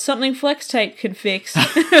 that's not something Flex Tape can fix. No,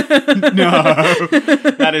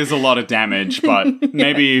 that is a lot of damage, but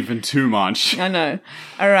maybe even too much. I know.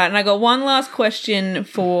 All right, and I got one last question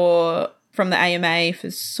from the AMA for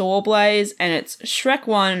Sawblaze, and it's Shrek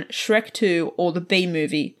 1, Shrek 2, or the B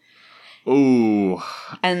movie. Ooh.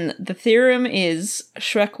 And the theorem is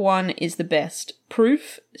Shrek 1 is the best.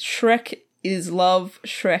 Proof, Shrek is love,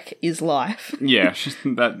 Shrek is life. Yeah,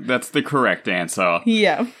 that's the correct answer.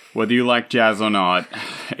 Yeah. Whether you like jazz or not,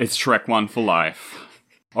 it's Shrek 1 for life.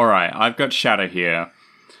 Alright, I've got Shatter here.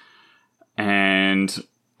 And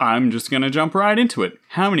I'm just gonna jump right into it.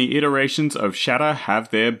 How many iterations of Shatter have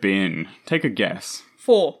there been? Take a guess.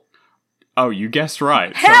 4. Oh, you guessed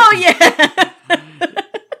right. Hell yeah!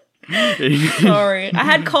 Sorry. I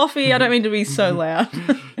had coffee. I don't mean to be so loud.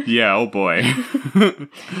 Yeah, oh boy.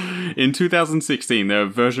 In 2016, their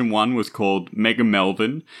version 1 was called Mega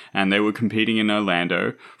Melvin, and they were competing in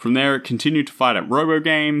Orlando. From there, it continued to fight at Robo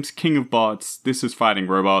Games, King of Bots, This Is Fighting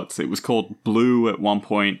Robots. It was called Blue at one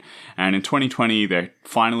point, and in 2020, they're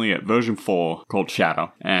finally at version 4 called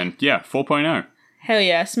Shatter. And yeah, 4.0. Hell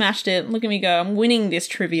yeah, smashed it. Look at me go. I'm winning this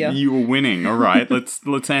trivia. You were winning. All right,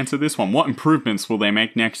 let's answer this one. What improvements will they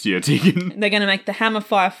make next year, Tegan? They're going to make the hammer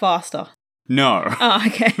fire faster. No. Oh,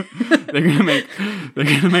 okay. They're gonna make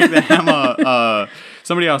the hammer.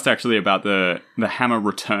 Somebody asked actually about the hammer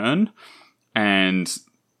return, and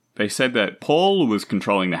they said that Paul was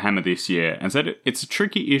controlling the hammer this year, and said it's a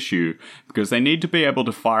tricky issue because they need to be able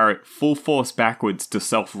to fire it full force backwards to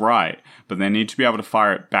self-right, but they need to be able to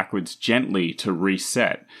fire it backwards gently to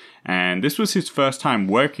reset. And this was his first time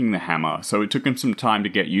working the hammer, so it took him some time to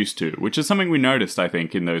get used to, which is something we noticed, I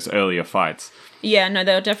think, in those earlier fights. Yeah, no,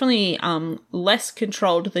 they were definitely less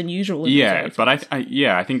controlled than usual. Yeah, but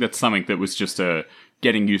I think that's something that was just a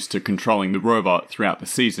getting used to controlling the robot throughout the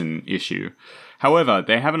season issue. However,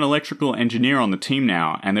 they have an electrical engineer on the team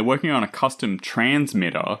now, and they're working on a custom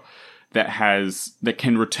transmitter that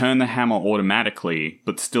can return the hammer automatically,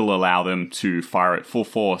 but still allow them to fire at full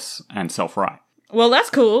force and self-right. Well, that's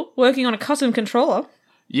cool. Working on a custom controller.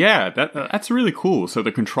 Yeah, that's really cool. So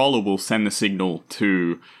the controller will send the signal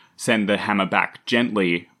to send the hammer back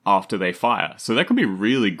gently after they fire. So that could be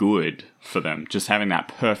really good for them, just having that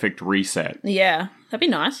perfect reset. Yeah, that'd be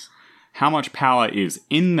nice. How much power is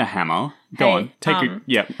in the hammer? Go Hey,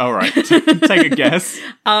 on, all right. Take a guess.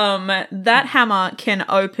 That hammer can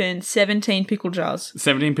open 17 pickle jars.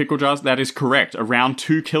 17 pickle jars? That is correct. Around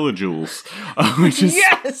 2 kilojoules, which is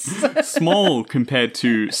Yes! small compared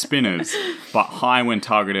to spinners, but high when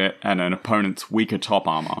targeted at an opponent's weaker top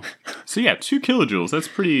armor. So yeah, 2 kilojoules. That's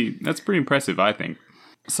pretty impressive, I think.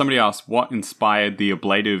 Somebody asked what inspired the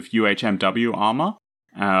ablative UHMW armor.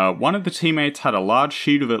 One of the teammates had a large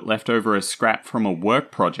sheet of it left over as scrap from a work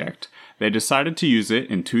project. They decided to use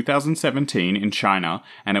it in 2017 in China,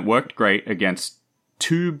 and it worked great against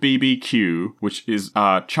 2BBQ, which is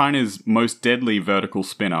China's most deadly vertical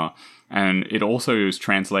spinner, and it also is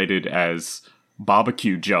translated as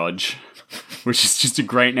barbecue judge, which is just a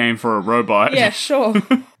great name for a robot. Yeah, sure.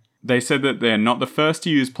 They said that they're not the first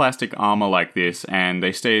to use plastic armor like this, and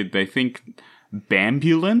they stated they think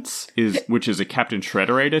Bambulance, which is a Captain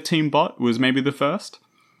Shredderator team bot, was maybe the first.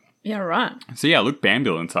 Yeah, right. So yeah, look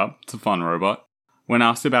Bambulance up. It's a fun robot. When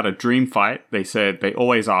asked about a dream fight, they said they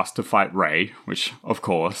always ask to fight Ray, which, of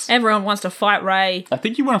course. Everyone wants to fight Ray. I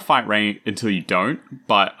think you want to fight Ray until you don't,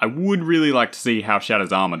 but I would really like to see how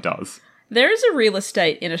Shadow's armor does. There is a real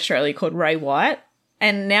estate in Australia called Ray White,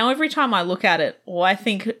 and now every time I look at it, all I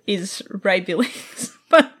think is Ray Billings.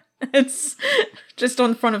 But it's just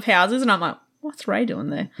on the front of houses, and I'm like, what's Ray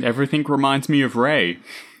doing there? Everything reminds me of Ray.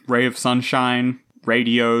 Ray of sunshine,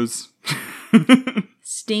 radios.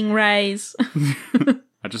 Stingrays.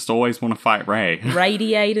 I just always want to fight Ray.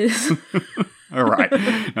 Radiators. All right.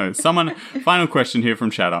 No, final question here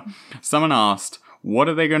from Shadow. Someone asked, what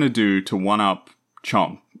are they going to do to one-up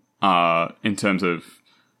Chomp in terms of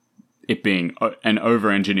it being an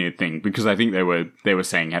over-engineered thing? Because I think they were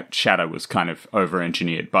saying that Shadow was kind of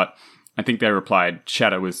over-engineered, but I think they replied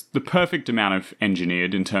Shadow was the perfect amount of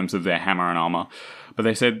engineered in terms of their hammer and armor. But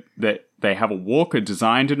they said that they have a walker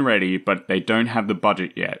designed and ready, but they don't have the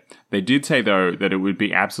budget yet. They did say, though, that it would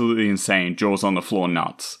be absolutely insane, jaws on the floor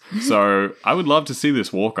nuts. So I would love to see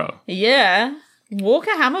this walker. Yeah.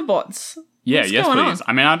 Walker hammerbots. Yeah, What's yes, going please. on?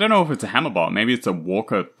 I mean, I don't know if it's a hammerbot. Maybe it's a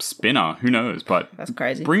walker spinner. Who knows? But That's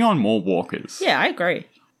crazy. Bring on more walkers. Yeah, I agree. Is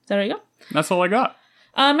that all you got? That's all I got.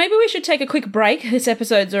 Maybe we should take a quick break. This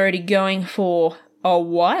episode's already going for a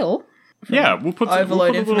while. Yeah, we'll put a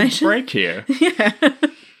little break here. Yeah.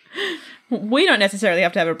 We don't necessarily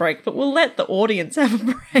have to have a break, but we'll let the audience have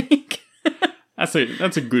a break. That's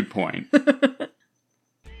a good point.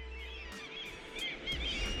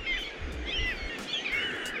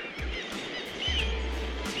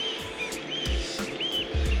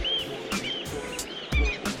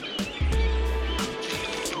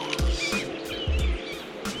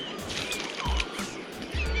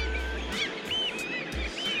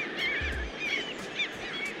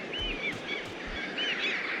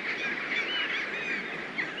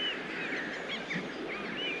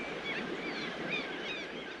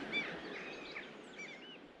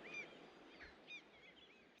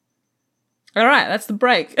 All right, that's the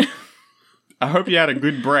break. I hope you had a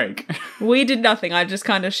good break. We did nothing. I just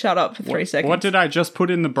kind of shut up for 3 seconds. What did I just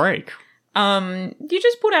put in the break? You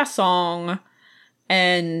just put our song,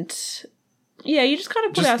 and yeah, you just kind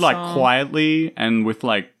of put our Just like song. quietly and with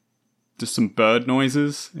like just some bird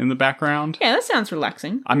noises in the background. Yeah, that sounds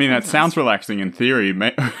relaxing. I mean, that sounds relaxing in theory.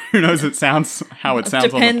 Who knows? It sounds how it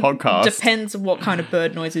sounds on the podcast. Depends what kind of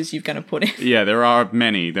bird noises you're going to put in. Yeah, there are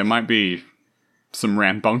many. There might be some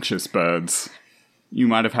rambunctious birds. You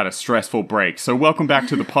might have had a stressful break. So welcome back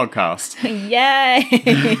to the podcast. Yay!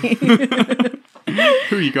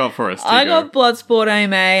 Who you got for us, Tigo? I got Bloodsport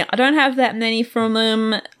AMA. I don't have that many from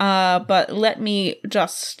them, but let me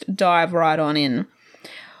just dive right on in.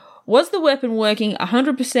 Was the weapon working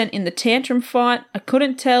 100% in the Tantrum fight? I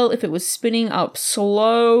couldn't tell if it was spinning up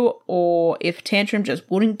slow or if Tantrum just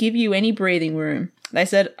wouldn't give you any breathing room. They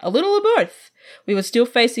said a little of both. We were still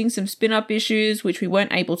facing some spin-up issues, which we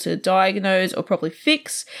weren't able to diagnose or properly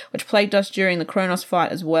fix, which plagued us during the Kronos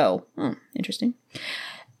fight as well. Interesting.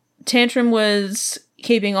 Tantrum was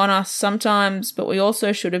keeping on us sometimes, but we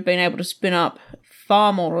also should have been able to spin up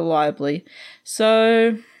far more reliably.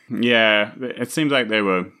 So, Yeah, it seems like they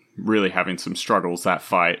were really having some struggles, that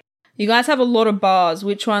fight. you guys have a lot of bars.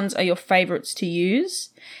 Which ones are your favourites to use?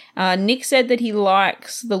 Nick said that he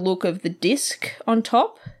likes the look of the disc on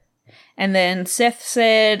top. And then Seth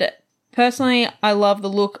said, personally, I love the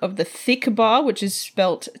look of the thick bar, which is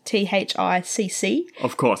spelt THICC.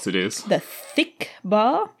 Of course it is. The thick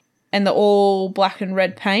bar. And the all black and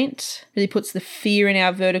red paint really puts the fear in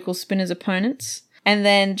our vertical spinners' opponents. And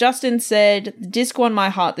then Justin said, the disc won my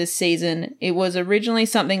heart this season. It was originally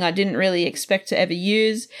something I didn't really expect to ever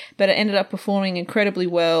use, but it ended up performing incredibly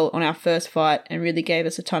well on our first fight and really gave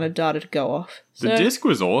us a ton of data to go off. The disc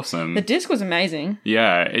was awesome. The disc was amazing.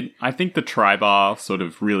 Yeah, I think the tri-bar sort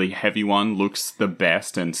of really heavy one looks the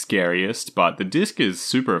best and scariest, but the disc is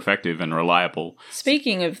super effective and reliable.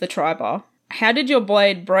 Speaking of the tri-bar, how did your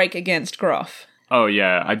blade break against Gruff? Oh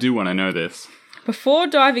yeah, I do want to know this. Before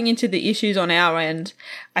diving into the issues on our end,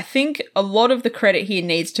 I think a lot of the credit here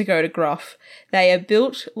needs to go to Gruff. They are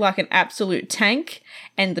built like an absolute tank,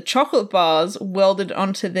 and the chocolate bars welded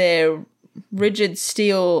onto their rigid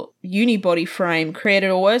steel unibody frame created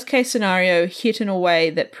a worst case scenario hit in a way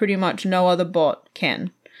that pretty much no other bot can.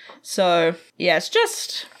 So, yeah, it's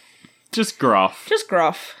just Gruff. Just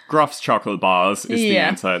Gruff. Gruff's chocolate bars is the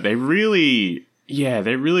answer. They really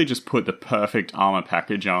just put the perfect armor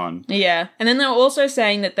package on. Yeah. And then they were also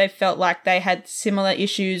saying that they felt like they had similar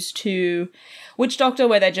issues to Witch Doctor,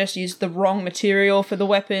 where they just used the wrong material for the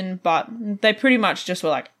weapon, but they pretty much just were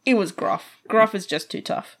like, it was Gruff. Gruff is just too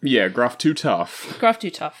tough. Yeah, Gruff too tough. Gruff too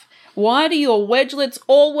tough. Why do your wedgelets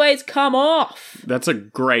always come off? That's a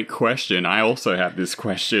great question. I also have this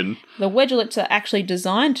question. The wedgelets are actually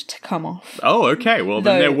designed to come off. Oh, okay. Well,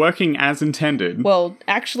 then they're working as intended. Well,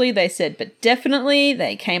 actually, they said, but definitely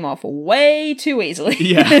they came off way too easily.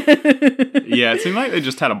 Yeah. Yeah, it seemed like they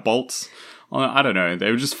just had a bolts on, I don't know,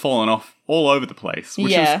 they were just falling off all over the place,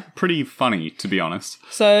 which is pretty funny, to be honest.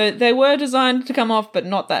 So they were designed to come off, but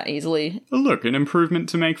not that easily. Look, an improvement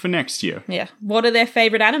to make for next year. Yeah. What are their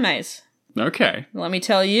favourite animes? Okay. Let me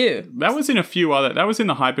tell you. That was in a few other, that was in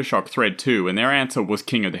the Hypershock thread too, and their answer was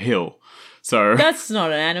King of the Hill. So that's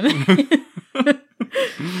not an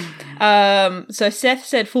anime. So Seth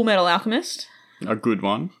said Full Metal Alchemist. A good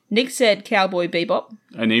one. Nick said Cowboy Bebop.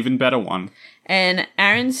 An even better one. And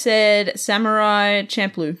Aaron said Samurai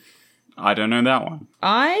Champloo. I don't know that one.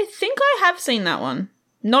 I think I have seen that one.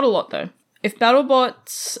 Not a lot, though. If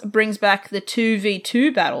BattleBots brings back the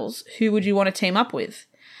 2v2 battles, who would you want to team up with?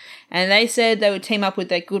 And they said they would team up with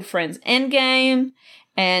their good friends Endgame,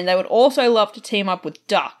 and they would also love to team up with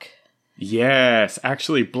Duck. Yes,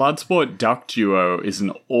 actually, Bloodsport Duck duo is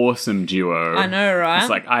an awesome duo. I know, right?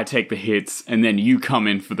 It's like, I take the hits, and then you come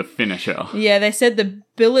in for the finisher. Yeah, they said the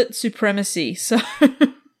billet supremacy, so...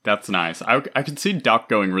 That's nice. I could see Duck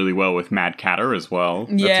going really well with Mad Catter as well.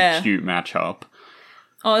 That's a cute matchup.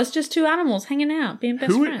 Oh, it's just two animals hanging out, being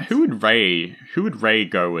best friends. Who would Ray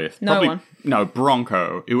go with? No one. No,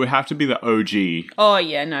 Bronco. It would have to be the OG. Oh,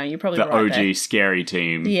 yeah, no, you're probably right The OG there. scary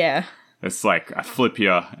team. Yeah. It's like, I flip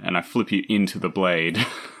you, and I flip you into the blade.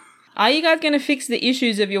 Are you guys going to fix the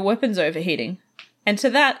issues of your weapons overheating? And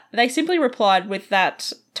to that, they simply replied with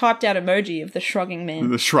that typed out emoji of the shrugging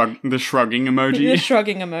man. The shrugging emoji? The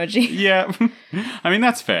shrugging emoji. Yeah. I mean,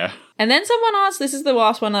 that's fair. And then someone asked, this is the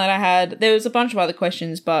last one that I had. There was a bunch of other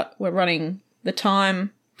questions, but we're running the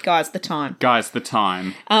time. Guys, the time.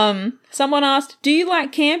 Someone asked, do you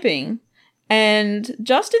like camping? And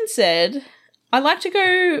Justin said, I like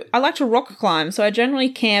to rock climb, so I generally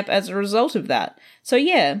camp as a result of that. So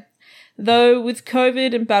yeah. Though with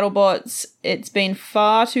COVID and BattleBots, it's been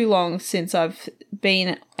far too long since I've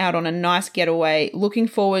been out on a nice getaway. Looking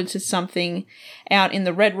forward to something out in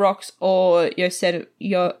the Red Rocks or Yosemite.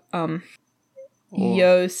 I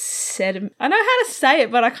know how to say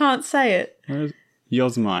it, but I can't say it.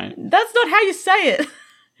 Yosemite. That's not how you say it.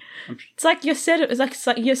 It's like Yosemite. It's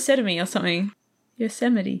like Yosemite or something.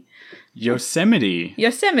 Yosemite. Yosemite.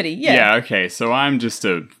 Yosemite. Yeah. Yeah. Okay. So I'm just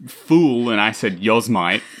a fool, and I said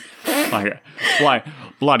Yosemite. like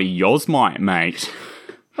bloody Yosemite, mate.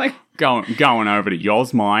 Like going over to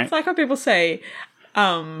Yosemite. It's like how people say,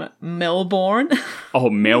 Melbourne.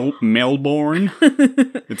 Oh, Melbourne.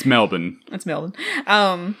 It's Melbourne. It's Melbourne.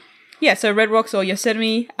 Yeah. So Red Rocks or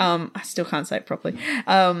Yosemite. I still can't say it properly.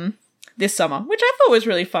 This summer, which I thought was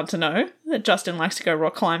really fun to know that Justin likes to go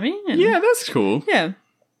rock climbing. And, yeah, that's cool. Yeah.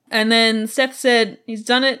 And then Seth said he's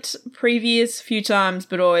done it a precious few times,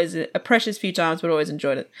 but always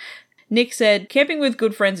enjoyed it. Nick said, camping with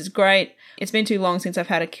good friends is great. It's been too long since I've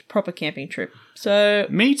had a proper camping trip. So...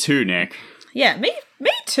 Me too, Nick. Yeah, me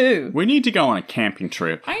Me too. We need to go on a camping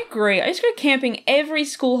trip. I agree. I used to go camping every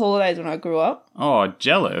school holidays when I grew up. Oh,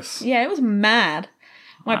 jealous. Yeah, it was mad.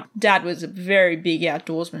 My dad was a very big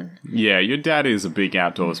outdoorsman. Yeah, your dad is a big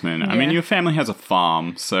outdoorsman. I mean, Yeah. your family has a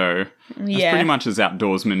farm, so it's Yeah. pretty much as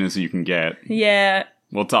outdoorsman as you can get. Yeah,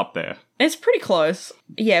 Well, it's up there. it's pretty close.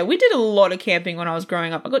 Yeah, we did a lot of camping when I was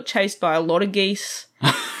growing up. I got chased by a lot of geese.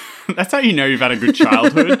 That's how you know you've had a good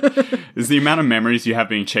childhood, is the amount of memories you have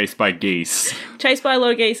being chased by geese. Chased by a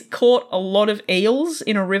lot of geese. Caught a lot of eels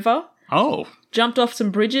in a river. Oh, Jumped off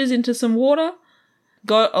some bridges into some water.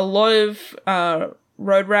 Got a lot of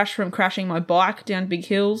road rash from crashing my bike down big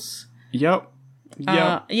hills. yep.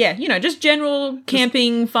 Yep. Yeah, you know, just general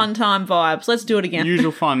camping fun time vibes. Let's do it again.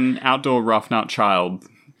 Usual fun outdoor rough nut child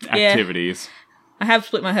activities. I have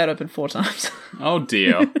split my head open 4 times. Oh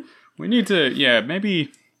dear. We need to,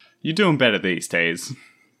 maybe you're doing better these days.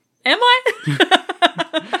 Am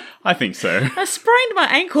I? I think so. I sprained my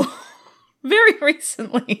ankle very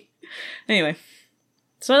recently. Anyway,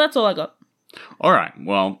 so that's all I got. All right.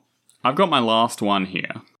 Well, I've got my last one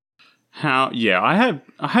here. I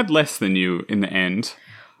had less than you in the end.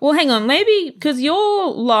 Well, hang on, maybe because your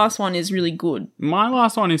last one is really good. My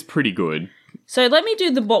last one is pretty good. So let me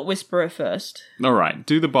do the Bot Whisperer first, All right,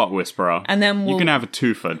 do the Bot Whisperer. and then You can have a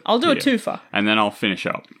twofer. I'll do a here, twofer. And then I'll finish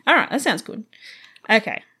up. All right, that sounds good.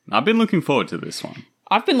 Okay, I've been looking forward to this one.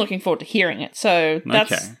 I've been looking forward to hearing it. So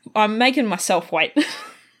that's Okay. I'm making myself wait.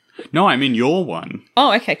 No, I mean your one.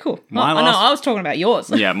 Oh, okay, cool. My Oh, no, last- I was talking about yours.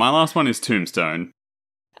 Yeah, my last one is Tombstone.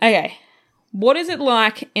 Okay. What is it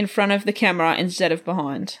like in front of the camera instead of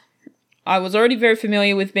behind? I was already very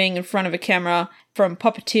familiar with being in front of a camera from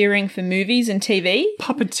puppeteering for movies and TV.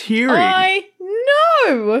 Puppeteering. I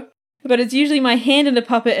know! But it's usually my hand in the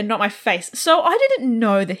puppet and not my face. So I didn't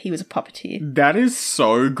know that he was a puppeteer. That is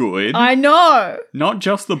so good. I know! Not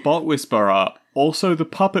just the Bot Whisperer, also the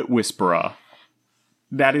Puppet Whisperer.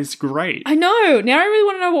 That is great. I know! Now I really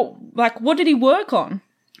want to know what did he work on?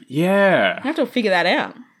 Yeah. I have to figure that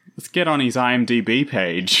out. Let's get on his IMDb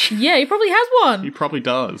page. Yeah, he probably has one. He probably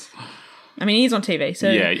does. I mean, he's on TV, so...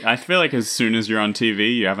 Yeah, I feel like as soon as you're on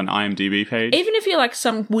TV, you have an IMDb page. Even if you're like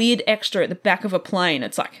some weird extra at the back of a plane,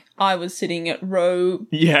 it's like, I was sitting at row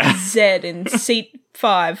Yeah, Z in seat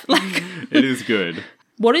 5. Like, it is good.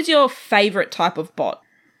 what is your favourite type of bot?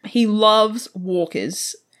 He loves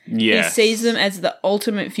walkers. Yes. He sees them as the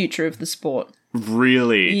ultimate future of the sport.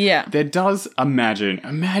 Really? Yeah. There does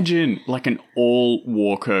imagine like an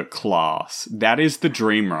all-walker class. That is the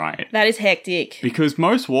dream, right? That is hectic. Because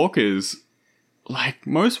most walkers,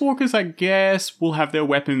 I guess, will have their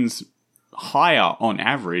weapons higher on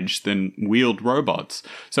average than wheeled robots.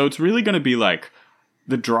 So it's really going to be like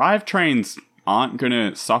the drivetrains aren't going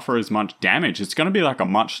to suffer as much damage. It's going to be like a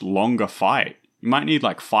much longer fight. You might need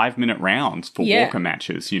like 5-minute rounds for Yeah. walker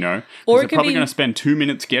matches, you know? Or Or it they're could probably be- going to spend 2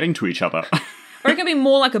 minutes getting to each other. Or it could be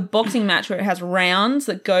more like a boxing match where it has rounds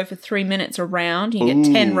that go for 3 minutes a round. You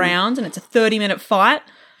get 10 Ooh. rounds and it's a 30-minute fight.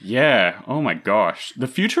 Yeah. Oh my gosh. The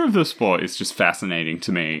future of the sport is just fascinating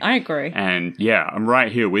to me. I agree. And yeah, I'm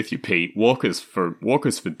right here with you, Pete. Walkers for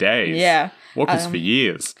days. Yeah. Walkers for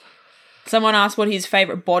years. Someone asked what his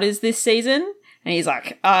favourite bot is this season. And he's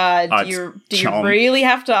like, do you Chomp. really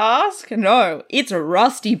have to ask? No, it's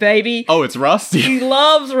Rusty, baby. Oh, it's Rusty. He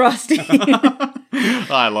loves Rusty.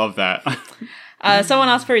 I love that. Someone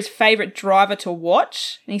asked for his favourite driver to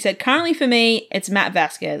watch. And he said, currently for me, it's Matt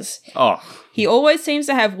Vasquez. Oh, He always seems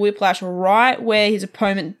to have whiplash right where his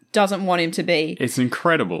opponent doesn't want him to be. it's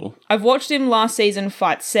incredible. I've watched him last season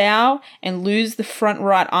fight Sao and lose the front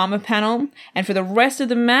right armor panel. And for the rest of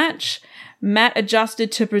the match, Matt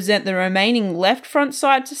adjusted to present the remaining left front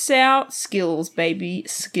side to Sao. Skills, baby,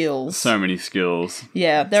 skills. So many skills.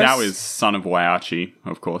 Yeah, Zhao is son of Waiachi,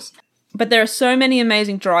 of course. but there are so many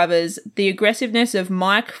amazing drivers. The aggressiveness of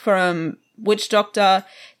Mike from Witch Doctor,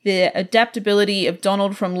 the adaptability of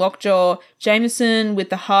Donald from Lockjaw, Jameson with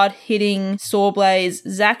the hard-hitting Sawblaze,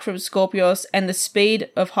 Zach from Scorpios, and the speed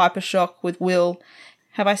of Hypershock with Will.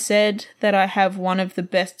 Have I said that I have one of the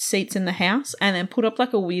best seats in the house? And then put up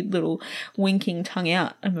like a weird little winking tongue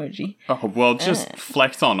out emoji. Oh, well, just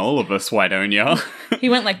flex on all of us, why don't you? He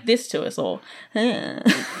went like this to us all.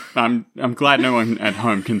 I'm glad no one at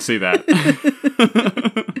home can see that.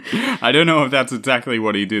 I don't know if that's exactly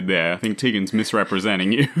what he did there. I think Tegan's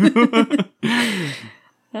misrepresenting you.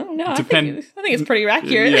 Oh no, I think it's pretty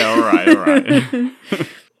accurate. Yeah, all right.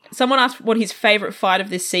 Someone asked what his favourite fight of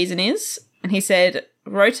this season is, and he said,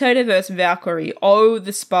 Rotator versus Valkyrie. Oh,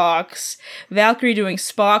 the sparks. Valkyrie doing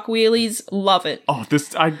spark wheelies. Love it. Oh,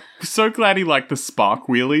 I'm so glad he liked the spark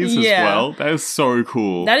wheelies as well. That is so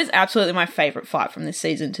cool. That is absolutely my favourite fight from this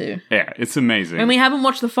season too. Yeah, it's amazing. And we haven't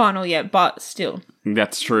watched the final yet, but still.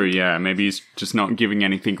 That's true, yeah. Maybe he's just not giving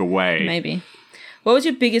anything away. Maybe. What was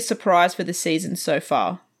your biggest surprise for the season so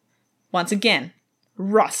far? Once again,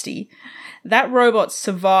 Rusty. That robot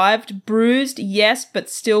survived, bruised, yes, but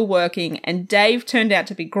still working, and Dave turned out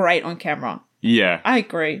to be great on camera. Yeah. I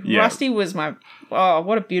agree. Yeah. Rusty was what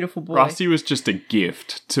a beautiful boy. Rusty was just a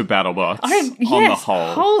gift to BattleBots on the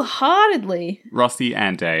whole. Wholeheartedly. Rusty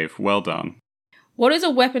and Dave, well done. What is a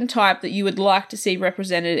weapon type that you would like to see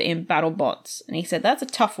represented in BattleBots? And he said, that's a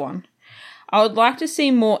tough one. I would like to see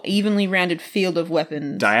more evenly rounded field of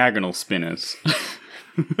weapons. Diagonal spinners.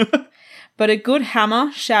 But a good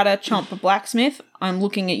hammer, Shatter, Chomper, Blacksmith, I'm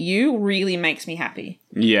looking at you, really makes me happy.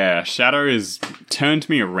 Yeah, Shadow has turned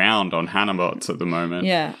me around on Hanabots at the moment.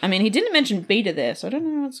 Yeah, I mean, he didn't mention Beta there, so I don't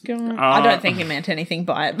know what's going on. I don't think he meant anything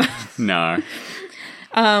by it. No.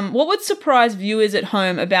 What would surprise viewers at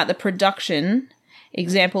home about the production?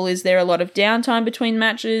 Example, is there a lot of downtime between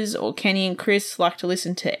matches, or Kenny and Chris like to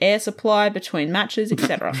listen to Air Supply between matches,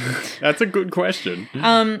 etc.? That's a good question.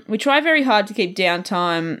 We try very hard to keep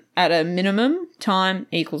downtime at a minimum. Time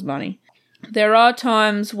equals money. There are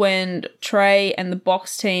times when Trey and the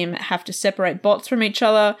box team have to separate bots from each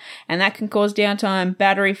other, and that can cause downtime.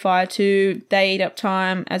 Battery fire too. They eat up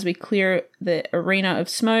time as we clear the arena of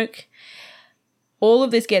smoke. All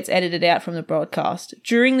of this gets edited out from the broadcast.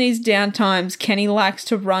 During these downtimes, Kenny likes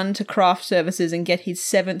to run to craft services and get his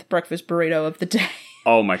 7th breakfast burrito of the day.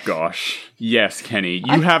 Oh my gosh. Yes, Kenny.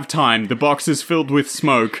 You have time. The box is filled with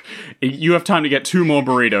smoke. You have time to get 2 more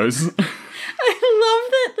burritos.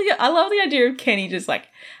 I love the idea of Kenny just like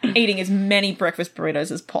eating as many breakfast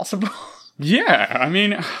burritos as possible. Yeah, I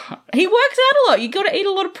mean... He works out a lot. You gotta eat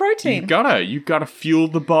a lot of protein. You gotta fuel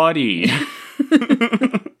the body.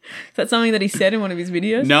 Is that something that he said in one of his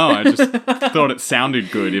videos? No, I just thought it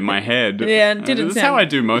sounded good in my head. Yeah, it didn't That's how I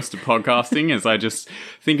do most of podcasting, is I just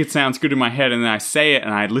think it sounds good in my head, and then I say it,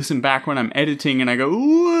 and I listen back when I'm editing, and I go,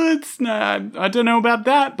 ooh, it's not, I don't know about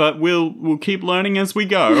that, but we'll keep learning as we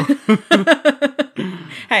go.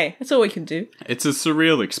 Hey, that's all we can do. It's a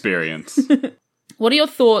surreal experience. What are your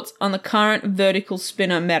thoughts on the current vertical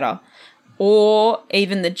spinner meta, or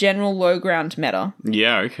even the general low ground meta?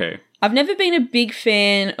 Yeah, okay. I've never been a big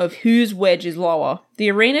fan of whose wedge is lower. The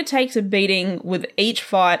arena takes a beating with each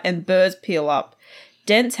fight and burrs peel up.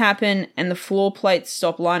 Dents happen and the floor plates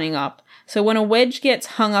stop lining up. So when a wedge gets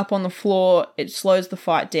hung up on the floor, it slows the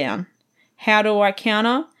fight down. How do I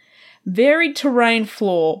counter? Varied terrain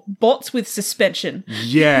floor, bots with suspension.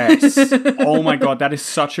 Yes. Oh my god, that is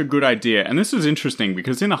such a good idea. And this was interesting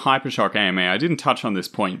because in the Hypershock AMA, I didn't touch on this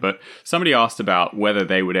point, but somebody asked about whether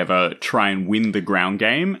they would ever try and win the ground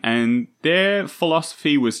game, and their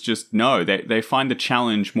philosophy was just no. They find the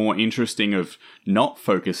challenge more interesting of not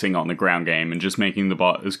focusing on the ground game and just making the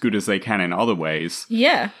bot as good as they can in other ways.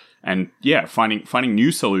 Yeah. And yeah, finding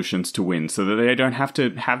new solutions to win so that they don't have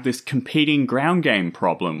to have this competing ground game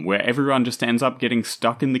problem where everyone just ends up getting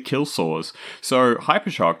stuck in the kill saws. So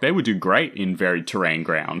Hypershock, they would do great in varied terrain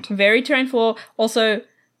ground. Varied terrain floor. Also,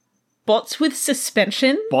 bots with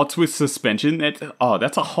suspension. Bots with suspension?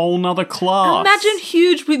 That's a whole nother class. Imagine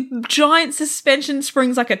huge with giant suspension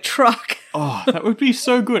springs like a truck. Oh, that would be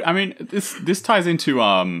so good. I mean, this ties into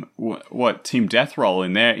what Team Deathroll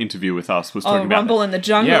in their interview with us was talking about. Rumble in the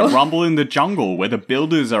Jungle. Yeah, Rumble in the Jungle, where the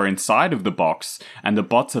builders are inside of the box and the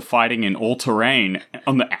bots are fighting in all terrain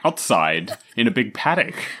on the outside in a big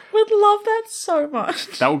paddock. Would love that so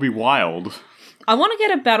much. That would be wild. I want to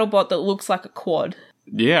get a battle bot that looks like a quad.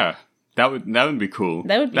 Yeah. That would be cool.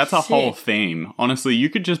 That would be That's a sick. whole theme. Honestly, you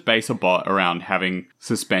could just base a bot around having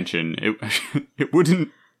suspension.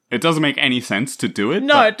 It doesn't make any sense to do it.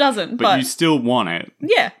 No, it doesn't. But you still want it.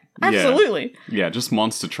 Yeah, absolutely. Yeah, just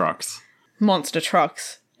monster trucks. Monster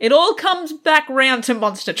trucks. It all comes back round to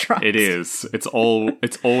monster trucks. It is. It's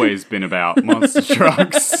always been about monster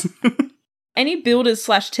trucks. Any builders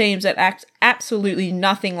 / teams that act absolutely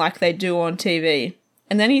nothing like they do on TV.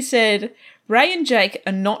 And then he said, Ray and Jake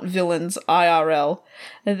are not villains IRL.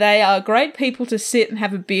 They are great people to sit and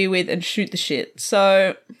have a beer with and shoot the shit.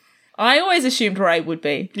 So I always assumed Ray would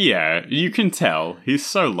be. Yeah, you can tell. He's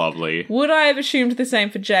so lovely. Would I have assumed the same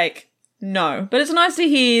for Jake? No. But it's nice to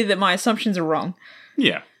hear that my assumptions are wrong.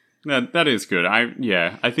 Yeah. That is good. I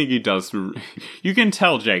think he does. You can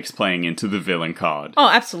tell Jake's playing into the villain card. Oh,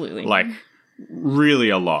 absolutely. Like, really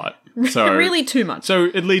a lot. So really too much. So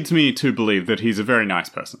it leads me to believe that he's a very nice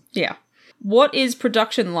person. Yeah. What is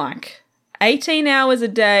production like? 18 hours a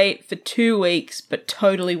day for 2 weeks, but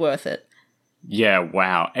totally worth it. Yeah,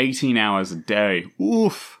 wow. 18 hours a day.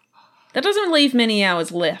 Oof. That doesn't leave many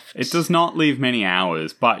hours left. It does not leave many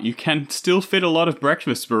hours, but you can still fit a lot of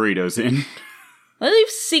breakfast burritos in. They leave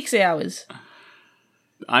 6 hours.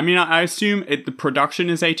 I mean, I assume the production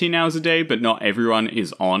is 18 hours a day, but not everyone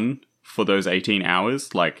is on for those 18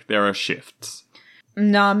 hours. Like, there are shifts.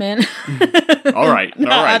 Nah, man. All right,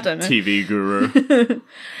 I don't know. TV guru.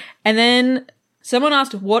 And then someone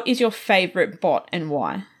asked, what is your favourite bot and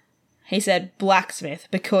why? He said blacksmith,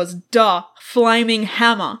 because duh, flaming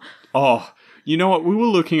hammer. Oh, you know what? We were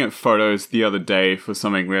looking at photos the other day for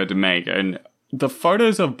something we had to make, and the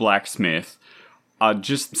photos of blacksmith are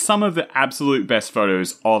just some of the absolute best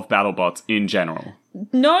photos of BattleBots in general.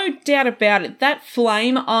 No doubt about it. That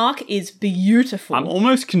flame arc is beautiful. I'm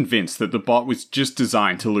almost convinced that the bot was just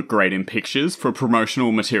designed to look great in pictures for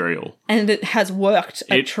promotional material. And it has worked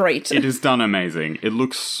a treat. It has done amazing. It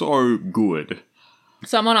looks so good.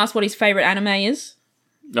 Someone asked what his favourite anime is.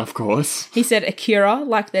 Of course. He said Akira,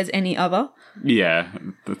 like there's any other. Yeah,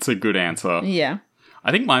 that's a good answer. Yeah.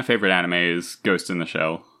 I think my favourite anime is Ghost in the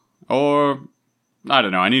Shell. Or, I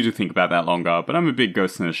don't know, I need to think about that longer, but I'm a big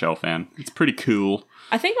Ghost in the Shell fan. It's pretty cool.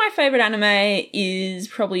 I think my favourite anime is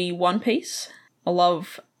probably One Piece. I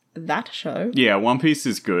love that show. Yeah, One Piece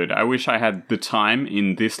is good. I wish I had the time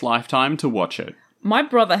in this lifetime to watch it. My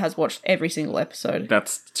brother has watched every single episode.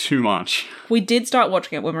 That's too much. We did start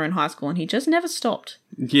watching it when we were in high school, and he just never stopped.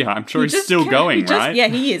 Yeah, I'm sure he's still going, right? Yeah,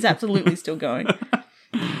 he is absolutely still going.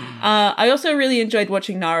 I also really enjoyed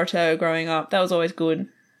watching Naruto growing up. That was always good.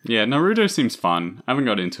 Yeah, Naruto seems fun. I haven't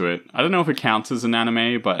got into it. I don't know if it counts as an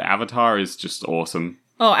anime, but Avatar is just awesome.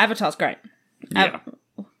 Oh, Avatar's great. Yeah.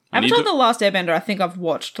 Avatar The Last Airbender, I think I've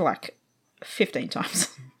watched like 15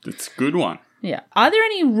 times. It's a good one. Yeah. Are there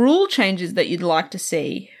any rule changes that you'd like to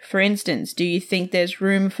see? For instance, do you think there's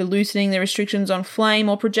room for loosening the restrictions on flame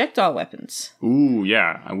or projectile weapons? Ooh,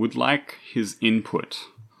 yeah. I would like his input.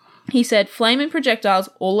 He said, flame and projectiles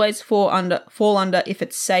always fall under if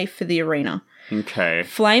it's safe for the arena. Okay.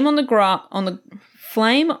 Flame on the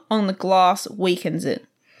glass weakens it.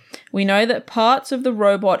 We know that parts of the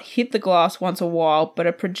robot hit the glass once a while, but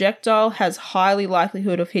a projectile has highly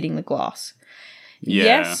likelihood of hitting the glass. Yeah.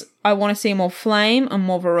 Yes, I want to see more flame and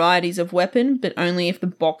more varieties of weapon, but only if the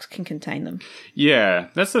box can contain them. Yeah,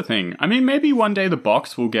 that's the thing. I mean, maybe one day the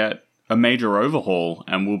box will get a major overhaul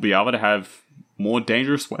and we'll be able to have more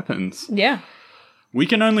dangerous weapons. Yeah. We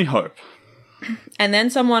can only hope. And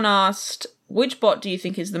then someone asked, which bot do you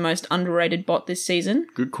think is the most underrated bot this season?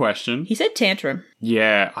 Good question. He said Tantrum.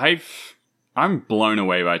 Yeah, I'm blown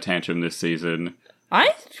away by Tantrum this season.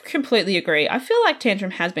 I completely agree. I feel like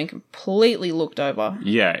Tantrum has been completely looked over.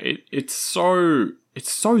 Yeah, it's so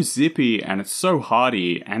zippy and it's so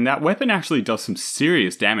hardy, and that weapon actually does some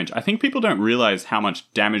serious damage. I think people don't realize how much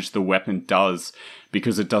damage the weapon does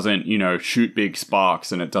because it doesn't, shoot big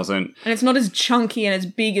sparks and it doesn't... And it's not as chunky and as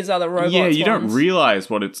big as other robots. Yeah, you don't realize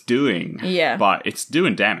what it's doing. Yeah. But it's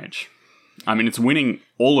doing damage. I mean, it's winning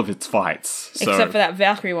all of its fights. Except for that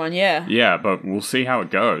Valkyrie one, yeah. Yeah, but we'll see how it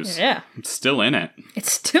goes. Yeah. It's still in it.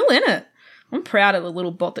 It's still in it. I'm proud of the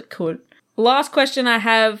little bot that could. Last question I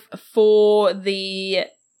have for the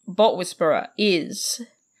Bot Whisperer is,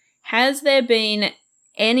 has there been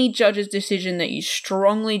any judge's decision that you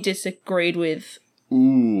strongly disagreed with?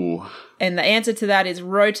 Ooh. And the answer to that is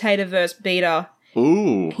Rotator versus Beta.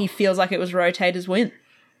 Ooh. He feels like it was Rotator's win.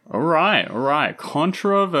 All right.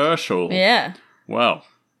 Controversial. Yeah. Well,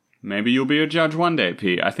 maybe you'll be a judge one day,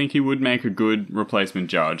 P. I think he would make a good replacement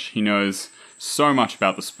judge. He knows so much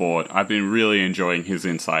about the sport. I've been really enjoying his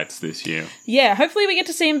insights this year. Yeah, hopefully we get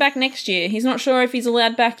to see him back next year. He's not sure if he's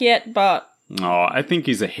allowed back yet, but... Oh, I think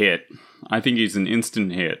he's a hit. I think he's an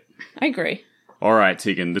instant hit. I agree. All right,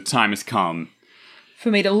 Tegan, the time has come. For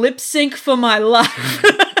me to lip sync for my life.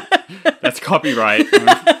 That's copyright.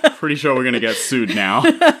 I'm pretty sure we're going to get sued now.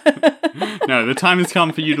 No, the time has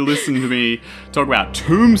come for you to listen to me talk about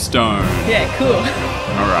Tombstone. Yeah, cool.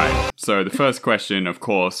 All right. So the first question, of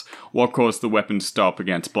course, what caused the weapon to stop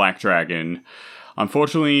against Black Dragon?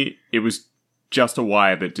 Unfortunately, it was just a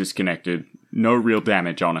wire that disconnected. No real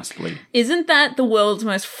damage, honestly. Isn't that the world's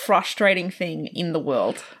most frustrating thing in the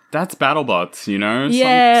world? That's BattleBots,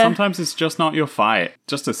 Yeah. Sometimes it's just not your fight.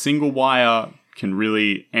 Just a single wire can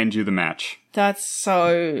really end you the match. That's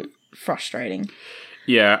so frustrating.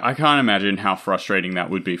 Yeah, I can't imagine how frustrating that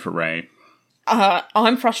would be for Ray.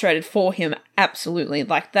 I'm frustrated for him, absolutely.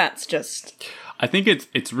 Like, that's just... I think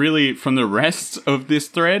it's really, from the rest of this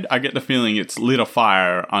thread, I get the feeling it's lit a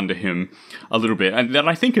fire under him a little bit, and that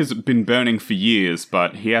I think has been burning for years,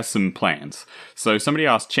 but he has some plans. So somebody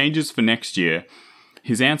asked, changes for next year.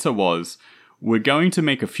 His answer was, we're going to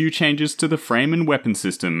make a few changes to the frame and weapon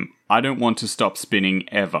system. I don't want to stop spinning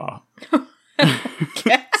ever.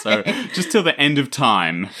 So, just till the end of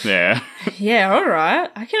time there. Yeah, alright.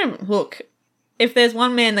 I can... Look, if there's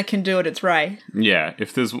one man that can do it, it's Ray. Yeah,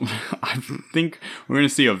 if there's... I think we're going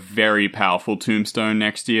to see a very powerful Tombstone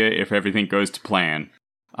next year if everything goes to plan.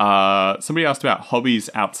 Somebody asked about hobbies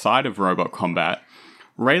outside of robot combat.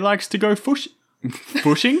 Ray likes to go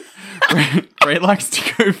Fushing? Ray likes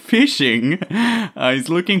to go fishing. He's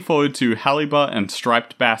looking forward to halibut and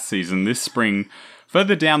striped bass season this spring.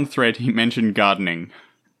 Further down the thread, he mentioned gardening.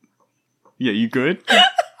 Yeah, you good?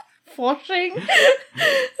 Flushing?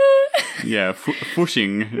 Yeah,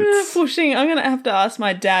 fushing. Fushing. I'm going to have to ask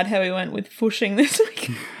my dad how he went with fushing this week.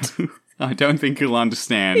 I don't think he'll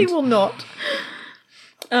understand. He will not.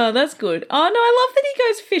 Oh, that's good. Oh, no, I love that he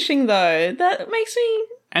goes fishing, though. That makes me...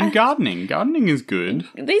 And gardening. Gardening is good.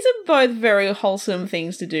 These are both very wholesome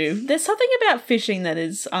things to do. There's something about fishing that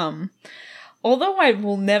is, although I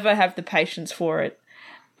will never have the patience for it,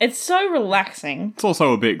 it's so relaxing. It's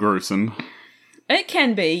also a bit gruesome. It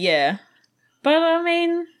can be, yeah. But, I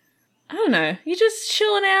mean, I don't know. You're just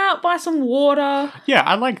chilling out by some water. Yeah,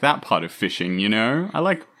 I like that part of fishing, you know? I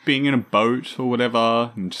like being in a boat or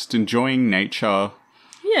whatever and just enjoying nature.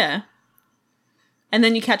 Yeah. And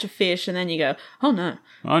then you catch a fish and then you go, oh no.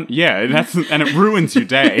 Yeah, and it ruins your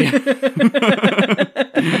day.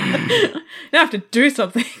 You have to do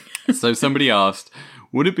something. So somebody asked,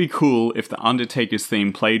 would it be cool if the Undertaker's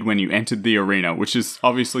theme played when you entered the arena, which is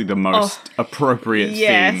obviously the most appropriate theme.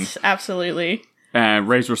 Yes, absolutely.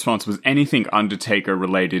 Ray's response was, anything Undertaker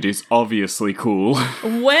related is obviously cool.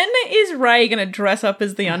 When is Ray going to dress up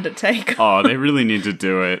as the Undertaker? Oh, they really need to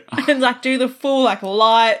do it. And like do the full like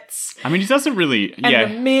lights. I mean, he doesn't really...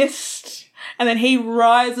 And the mist. And then he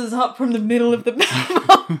rises up from the middle of the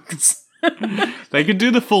box. They could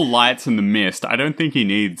do the full lights and the mist. I don't think he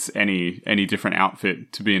needs any different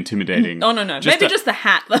outfit to be intimidating. Oh, no. Maybe just the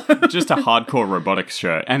hat, though. Just a hardcore robotics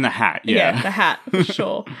shirt. And the hat, yeah. Yeah, the hat, for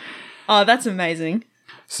sure. Oh, that's amazing.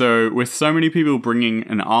 So, with so many people bringing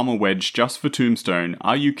an armor wedge just for Tombstone,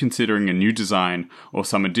 are you considering a new design or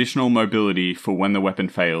some additional mobility for when the weapon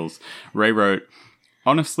fails? Ray wrote,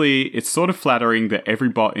 honestly, it's sort of flattering that every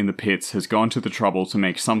bot in the pits has gone to the trouble to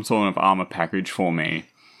make some sort of armor package for me.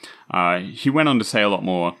 He went on to say a lot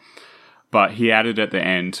more, but he added at the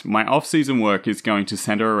end, my off-season work is going to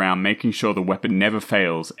center around making sure the weapon never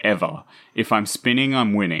fails, ever. If I'm spinning,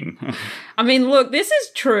 I'm winning. I mean, look, this is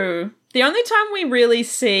true. The only time we really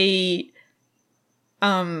see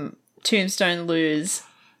Tombstone lose...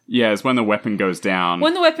 Yeah, is when the weapon goes down.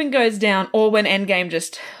 When the weapon goes down, or when Endgame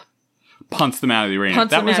just... punts them out of the arena.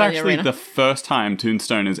 That was actually the first time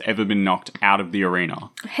Tombstone has ever been knocked out of the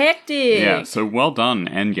arena. Hectic. Yeah, so well done,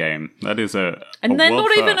 Endgame. That is And they're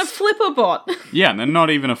not even a flipper bot. Yeah, they're not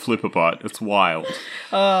even a flipper bot. It's wild.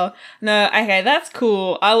 Oh, no, okay, that's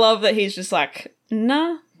cool. I love that he's just like,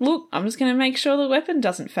 nah, look, I'm just going to make sure the weapon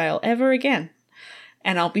doesn't fail ever again.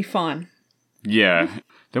 And I'll be fine. Yeah.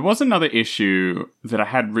 There was another issue that I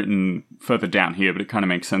had written further down here, but it kind of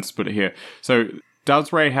makes sense to put it here. So...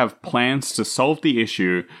 does Ray have plans to solve the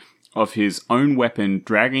issue of his own weapon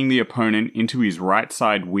dragging the opponent into his right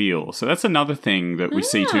side wheel? So that's another thing that we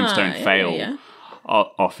see Tombstone fail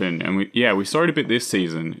often. And we saw it a bit this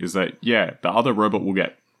season, is that, the other robot will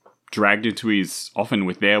get dragged into often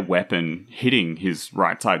with their weapon hitting his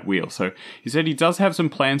right side wheel. So he said he does have some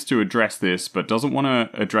plans to address this, but doesn't want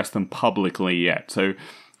to address them publicly yet. So...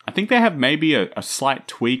 I think they have maybe a slight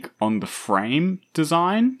tweak on the frame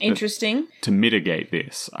design. Interesting. To mitigate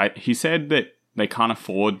this. He said that they can't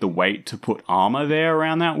afford the weight to put armor there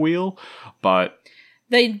around that wheel, but...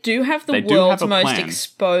 They do have the world's most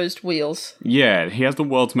exposed wheels. Yeah, he has the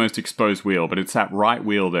world's most exposed wheel, but it's that right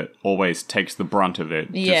wheel that always takes the brunt of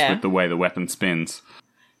it, just with the way the weapon spins.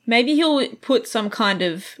 Maybe he'll put some kind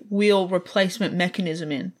of wheel replacement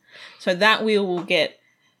mechanism in, so that wheel will get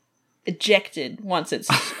ejected once it's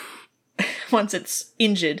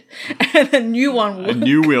injured, and a new one will... A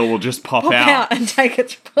new wheel will just pop out and take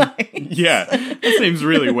its place. Yeah, that seems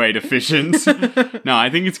really weight efficient. No, I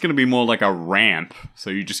think it's going to be more like a ramp, so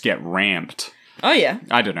you just get ramped. Oh, yeah.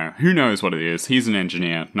 I don't know. Who knows what it is? He's an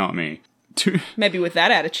engineer, not me. Maybe with that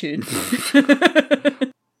attitude.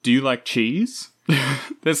 Do you like cheese?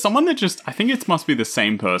 There's someone that I think it must be the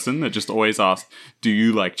same person that just always asks, do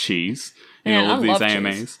you like cheese? In all of these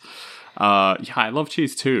AMAs. Yeah, I love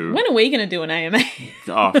cheese too. When are we going to do an AMA?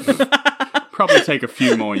 Oh, probably take a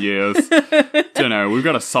few more years. Don't know. We've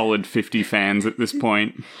got a solid 50 fans at this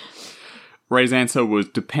point. Ray's answer was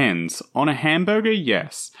depends. On a hamburger,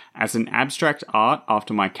 yes. As an abstract art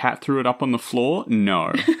after my cat threw it up on the floor,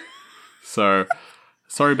 no. So,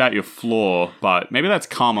 sorry about your floor, but maybe that's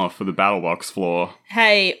karma for the BattleBox floor.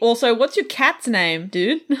 Hey, also, what's your cat's name,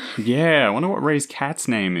 dude? Yeah, I wonder what Ray's cat's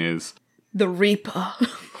name is. The Reaper.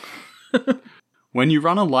 When you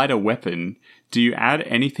run a lighter weapon, do you add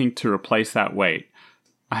anything to replace that weight?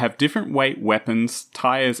 I have different weight weapons,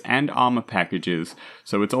 tires, and armor packages,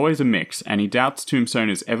 so it's always a mix, and he doubts Tombstone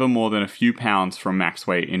is ever more than a few pounds from max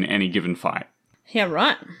weight in any given fight. Yeah,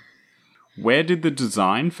 right. Where did the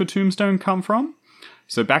design for Tombstone come from?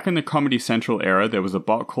 So back in the Comedy Central era, there was a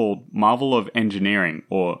bot called Marvel of Engineering,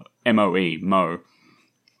 or MOE, Mo.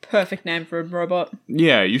 Perfect name for a robot.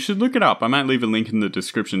 Yeah, you should look it up. I might leave a link in the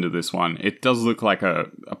description to this one. It does look like a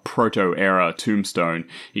proto-era Tombstone.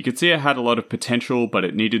 You could see it had a lot of potential, but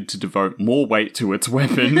it needed to devote more weight to its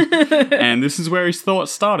weapon. And this is where his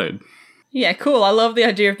thoughts started. Yeah, cool. I love the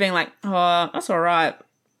idea of being like, oh, that's alright.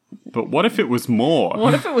 But what if it was more?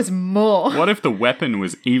 What if it was more? What if the weapon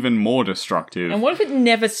was even more destructive? And what if it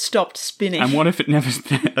never stopped spinning? And what if it never...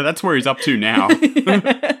 That's where he's up to now.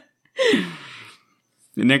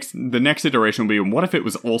 The next iteration will be, what if it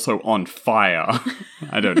was also on fire?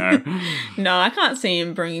 I don't know. No, I can't see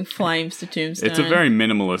him bringing flames to Tombstone. It's a very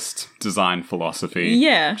minimalist design philosophy.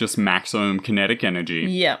 Yeah. Just maximum kinetic energy.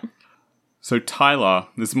 Yep. So Tyler,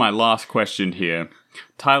 this is my last question here.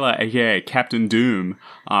 Tyler, aka Captain Doom,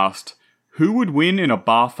 asked, who would win in a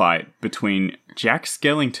bar fight between Jack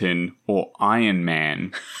Skellington or Iron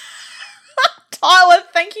Man? Tyler,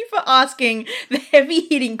 thank you for asking the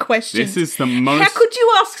heavy-hitting questions. This is the most... How could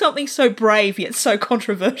you ask something so brave yet so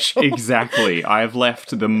controversial? Exactly. I have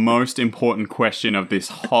left the most important question of this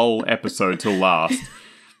whole episode till last.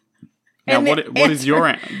 Now, And what is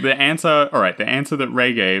your... The answer... All right, the answer that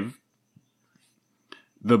Ray gave...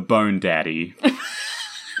 The Bone Daddy.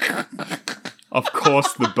 Of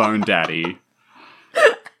course, the Bone Daddy.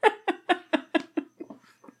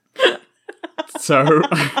 So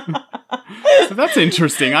that's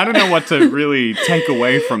interesting. I don't know what to really take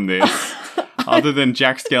away from this, other than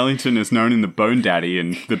Jack Skellington is known in the Bone Daddy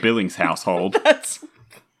in the Billings household. That's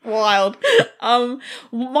wild. I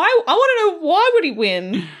want to know, why would he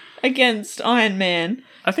win against Iron Man?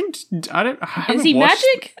 I think I haven't Is he watched,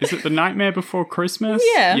 magic? Is it The Nightmare Before Christmas?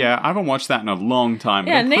 Yeah. Yeah, I haven't watched that in a long time.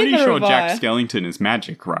 Yeah, I'm pretty neither sure have I. Jack Skellington is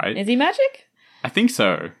magic, right? Is he magic? I think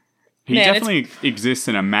so. He Man, definitely exists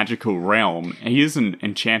in a magical realm. He is an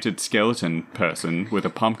enchanted skeleton person with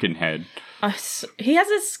a pumpkin head. He has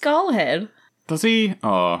a skull head. Does he?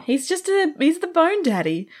 Oh, He's the Bone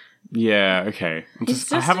Daddy. yeah, okay. I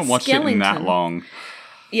just haven't a watched it in that skeleton. long.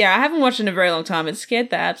 Yeah, I haven't watched it in a very long time. It scared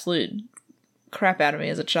the absolute crap out of me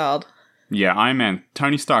as a child. Yeah, Iron Man,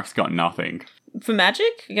 Tony Stark's got nothing. For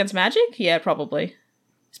magic? Against magic? Yeah, probably.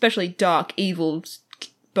 Especially dark, evil,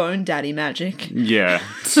 Bone Daddy magic. Yeah.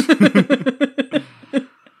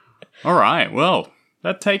 All right, well,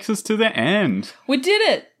 that takes us to the end. We did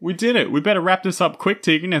it! We did it. We better wrap this up quick,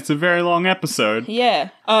 Tegan. It's a very long episode. Yeah.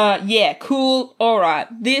 Yeah, cool. Alright.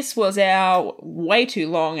 This was our way too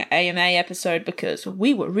long AMA episode because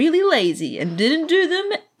we were really lazy and didn't do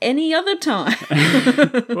them any other time.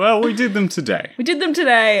 Well, we did them today. We did them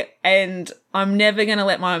today, and I'm never going to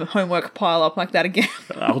let my homework pile up like that again.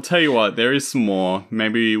 I'll tell you what, there is some more.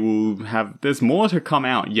 Maybe there's more to come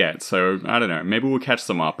out yet, so I don't know. Maybe we'll catch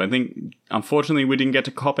some up. I think, unfortunately, we didn't get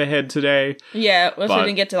to Copperhead today. Yeah, we also But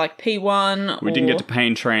didn't get to like P1. We didn't get to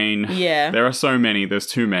Pain Train. Yeah. There are so many. There's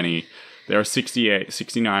too many. There are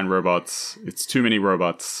 69 robots. It's too many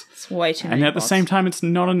robots. It's way too many. And at the same time, it's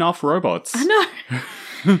not enough robots. I know.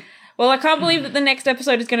 Well, I can't believe that the next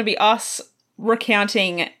episode is going to be us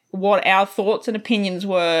recounting what our thoughts and opinions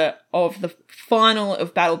were of the final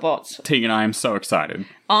of BattleBots. Tegan and I am so excited.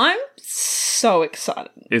 I'm so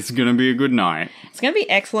excited. It's going to be a good night. It's going to be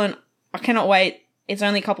excellent. I cannot wait. It's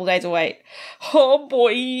only a couple days away. Oh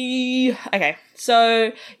boy. Okay,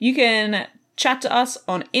 so you can chat to us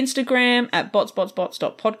on Instagram at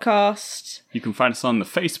botsbotsbots.podcast. You can find us on the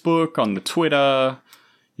Facebook, on the Twitter.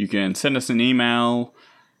 You can send us an email.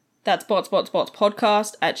 That's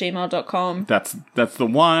botsbotsbotspodcast@gmail.com. That's the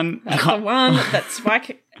one. That's the one. That's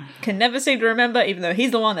Mike can never seem to remember, even though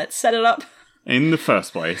he's the one that set it up. In the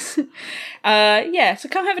first place. Yeah, so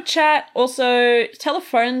come have a chat. Also, tell a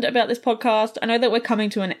friend about this podcast. I know that we're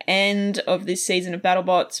coming to an end of this season of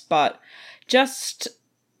BattleBots, but just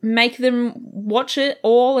make them watch it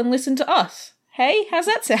all and listen to us. Hey, how's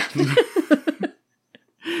that sound?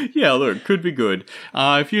 Yeah, look, could be good.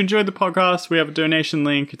 If you enjoyed the podcast, we have a donation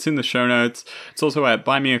link. It's in the show notes. It's also at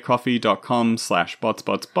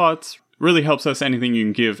buymeacoffee.com/botsbotsbots. Really helps us. Anything you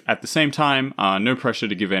can give at the same time. No pressure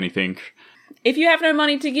to give anything. If you have no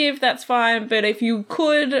money to give, that's fine. But if you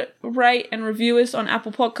could rate and review us on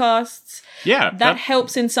Apple Podcasts, Yeah. that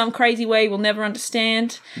helps in some crazy way we'll never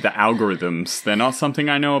understand. The algorithms. They're not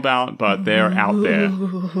something I know about, but they're out there.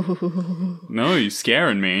 No, you're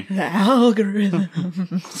scaring me. The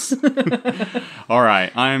algorithms. All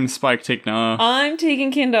right, I'm Spike Tickner. I'm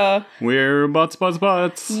Tegan Kinder. We're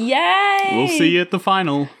Bots. Yay! We'll see you at the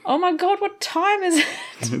final. Oh my god, what time is it?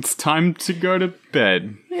 It's time to go to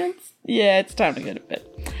bed. It's time to go to bed.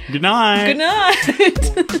 Good night. Good night!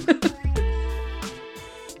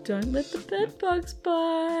 Don't let the bed bugs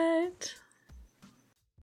bite.